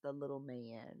against the little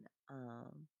man.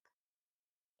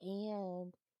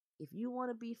 And if you want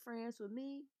to be friends with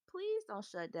me, please don't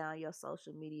shut down your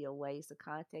social media ways to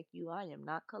contact you. I am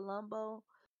not Columbo.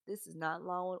 This is not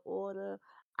Law and Order.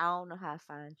 I don't know how to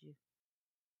find you.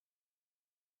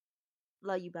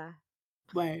 Love you. Bye.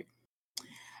 But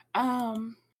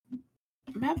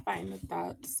my final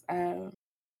thoughts.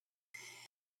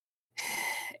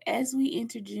 As we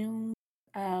enter June,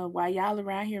 while y'all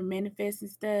around here manifesting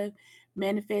stuff,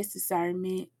 manifest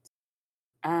discernment.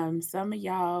 Some of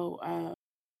y'all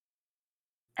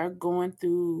are going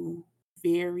through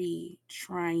very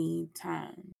trying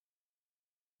times.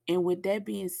 And with that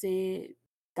being said,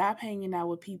 stop hanging out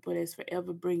with people that's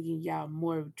forever bringing y'all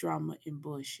more drama and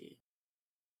bullshit.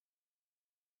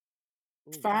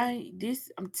 Find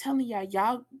this, I'm telling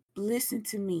y'all listen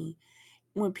to me.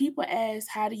 When people ask,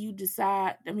 how do you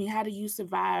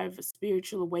survive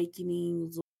spiritual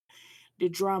awakenings, or the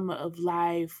drama of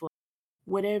life, or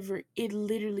whatever, it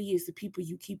literally is the people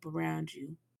you keep around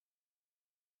you.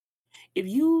 If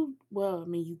you,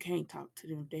 you can't talk to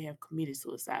them if they have committed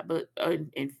suicide, but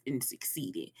and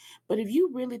succeeded. But if you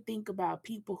really think about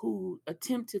people who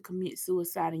attempt to commit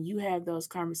suicide and you have those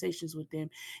conversations with them,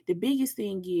 the biggest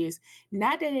thing is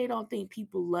not that they don't think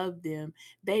people love them.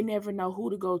 They never know who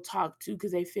to go talk to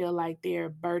because they feel like they're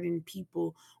burdening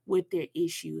people with their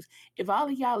issues. If all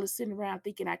of y'all are sitting around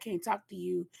thinking I can't talk to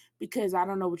you because I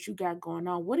don't know what you got going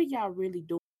on, what are y'all really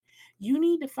doing? You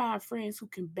need to find friends who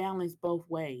can balance both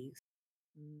ways.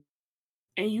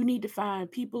 And you need to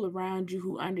find people around you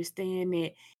who understand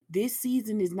that this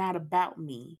season is not about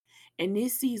me. And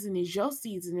this season is your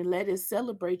season. And let us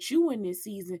celebrate you in this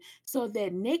season so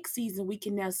that next season we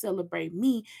can now celebrate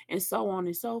me, and so on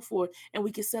and so forth. And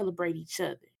we can celebrate each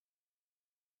other.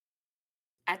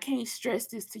 I can't stress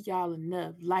this to y'all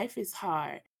enough. Life is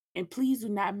hard. And please do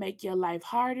not make your life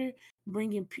harder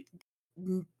bringing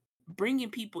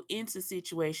people into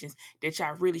situations that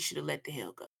y'all really should have let the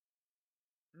hell go.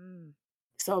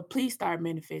 So please start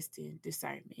manifesting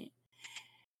discernment.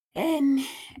 And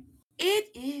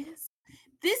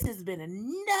this has been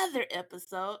another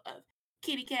episode of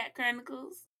Kitty Cat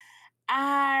Chronicles.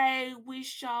 I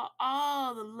wish y'all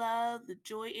all the love, the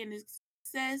joy, and the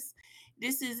success.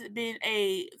 This has been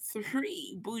a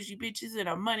 3 bougie bitches and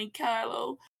a Monte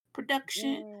Carlo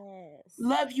production. Yes.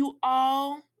 Love you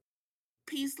all.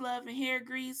 Peace, love, and hair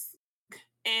grease.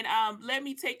 And let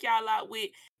me take y'all out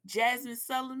with Jasmine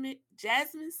Sullivan.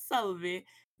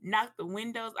 Knock the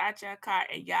windows out your car,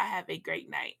 and y'all have a great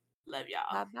night. Love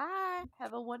y'all. Bye-bye.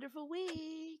 Have a wonderful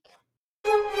week.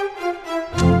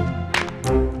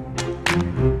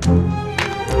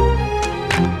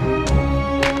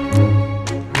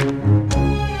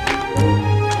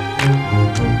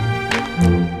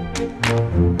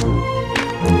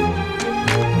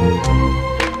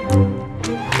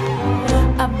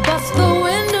 I bust the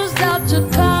windows out your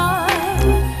car,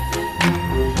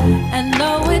 and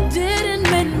though it didn't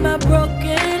mend my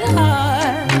broken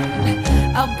heart,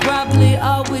 I'll probably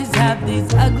always have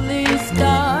these ugly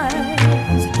scars.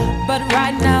 But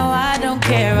right now I don't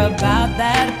care about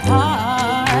that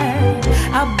part.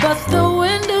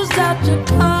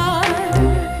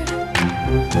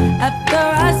 After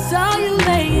I saw you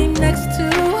laying next to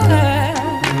her,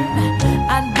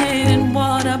 I didn't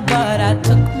wanna, but I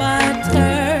took my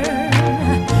turn.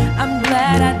 I'm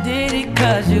glad I did it,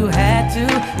 'cause you had to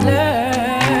learn.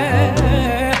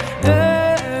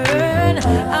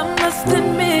 I must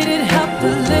admit it helped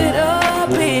a little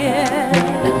bit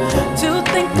to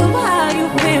think of how you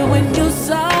feel when you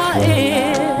saw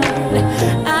it.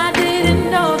 I didn't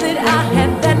know that I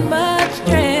had that much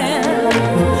strength,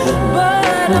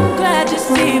 but I'm glad you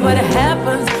see what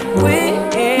happens when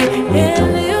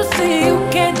you see you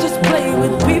can't just play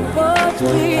with people's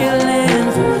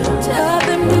feelings. Tell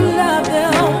them you love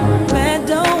them, man,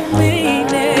 don't mean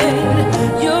it.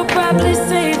 You'll probably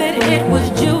say that it was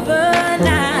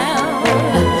juvenile,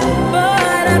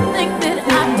 but I think that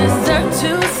I deserve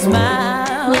to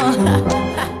smile.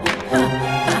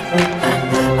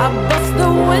 I bust the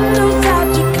windows out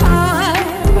your car.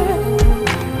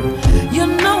 You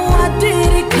know I did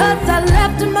it 'cause I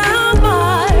left my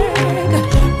mark.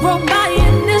 Wrote my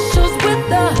initials with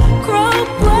the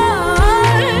crowbar,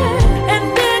 and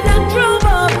then I drove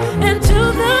up into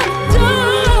the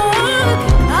dark.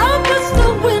 I bust the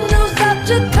windows out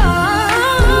your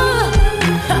car.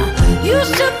 You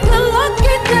should feel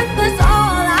lucky that that's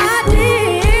all I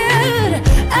did.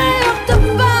 After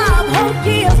 5 whole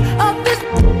years of this,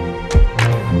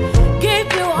 gave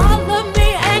you all of me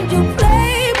and you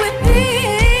played with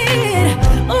it.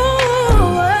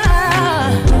 Ooh,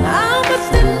 I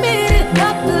must admit it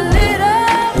helped a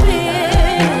little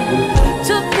bit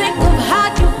to think of how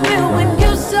you feel when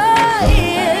you saw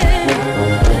it.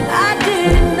 I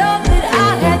didn't know that I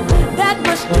had that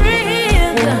much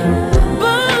strength,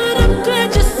 but I'm glad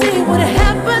you see what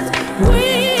happens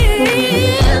when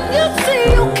you see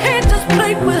you can't just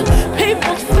play with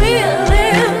people's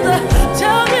feelings.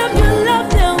 Tell them you love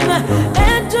them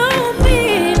and don't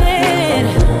mean it.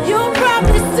 You'll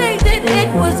probably say that it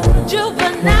was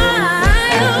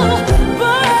juvenile,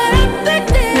 but I think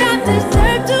that I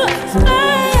deserve to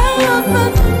smile.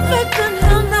 Listen,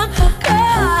 I'm not the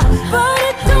car, but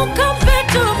it don't compare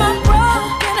to my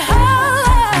broken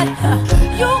heart.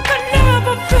 You can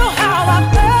never feel how I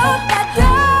felt that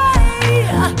day.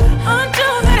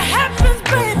 Until that happens,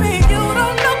 baby, you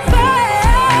don't know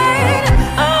pain.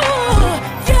 Oh,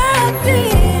 yeah, I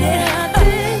did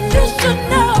it. You should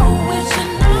know it.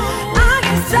 I'm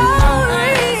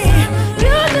sorry.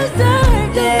 You deserve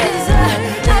this.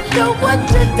 After what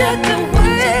you did to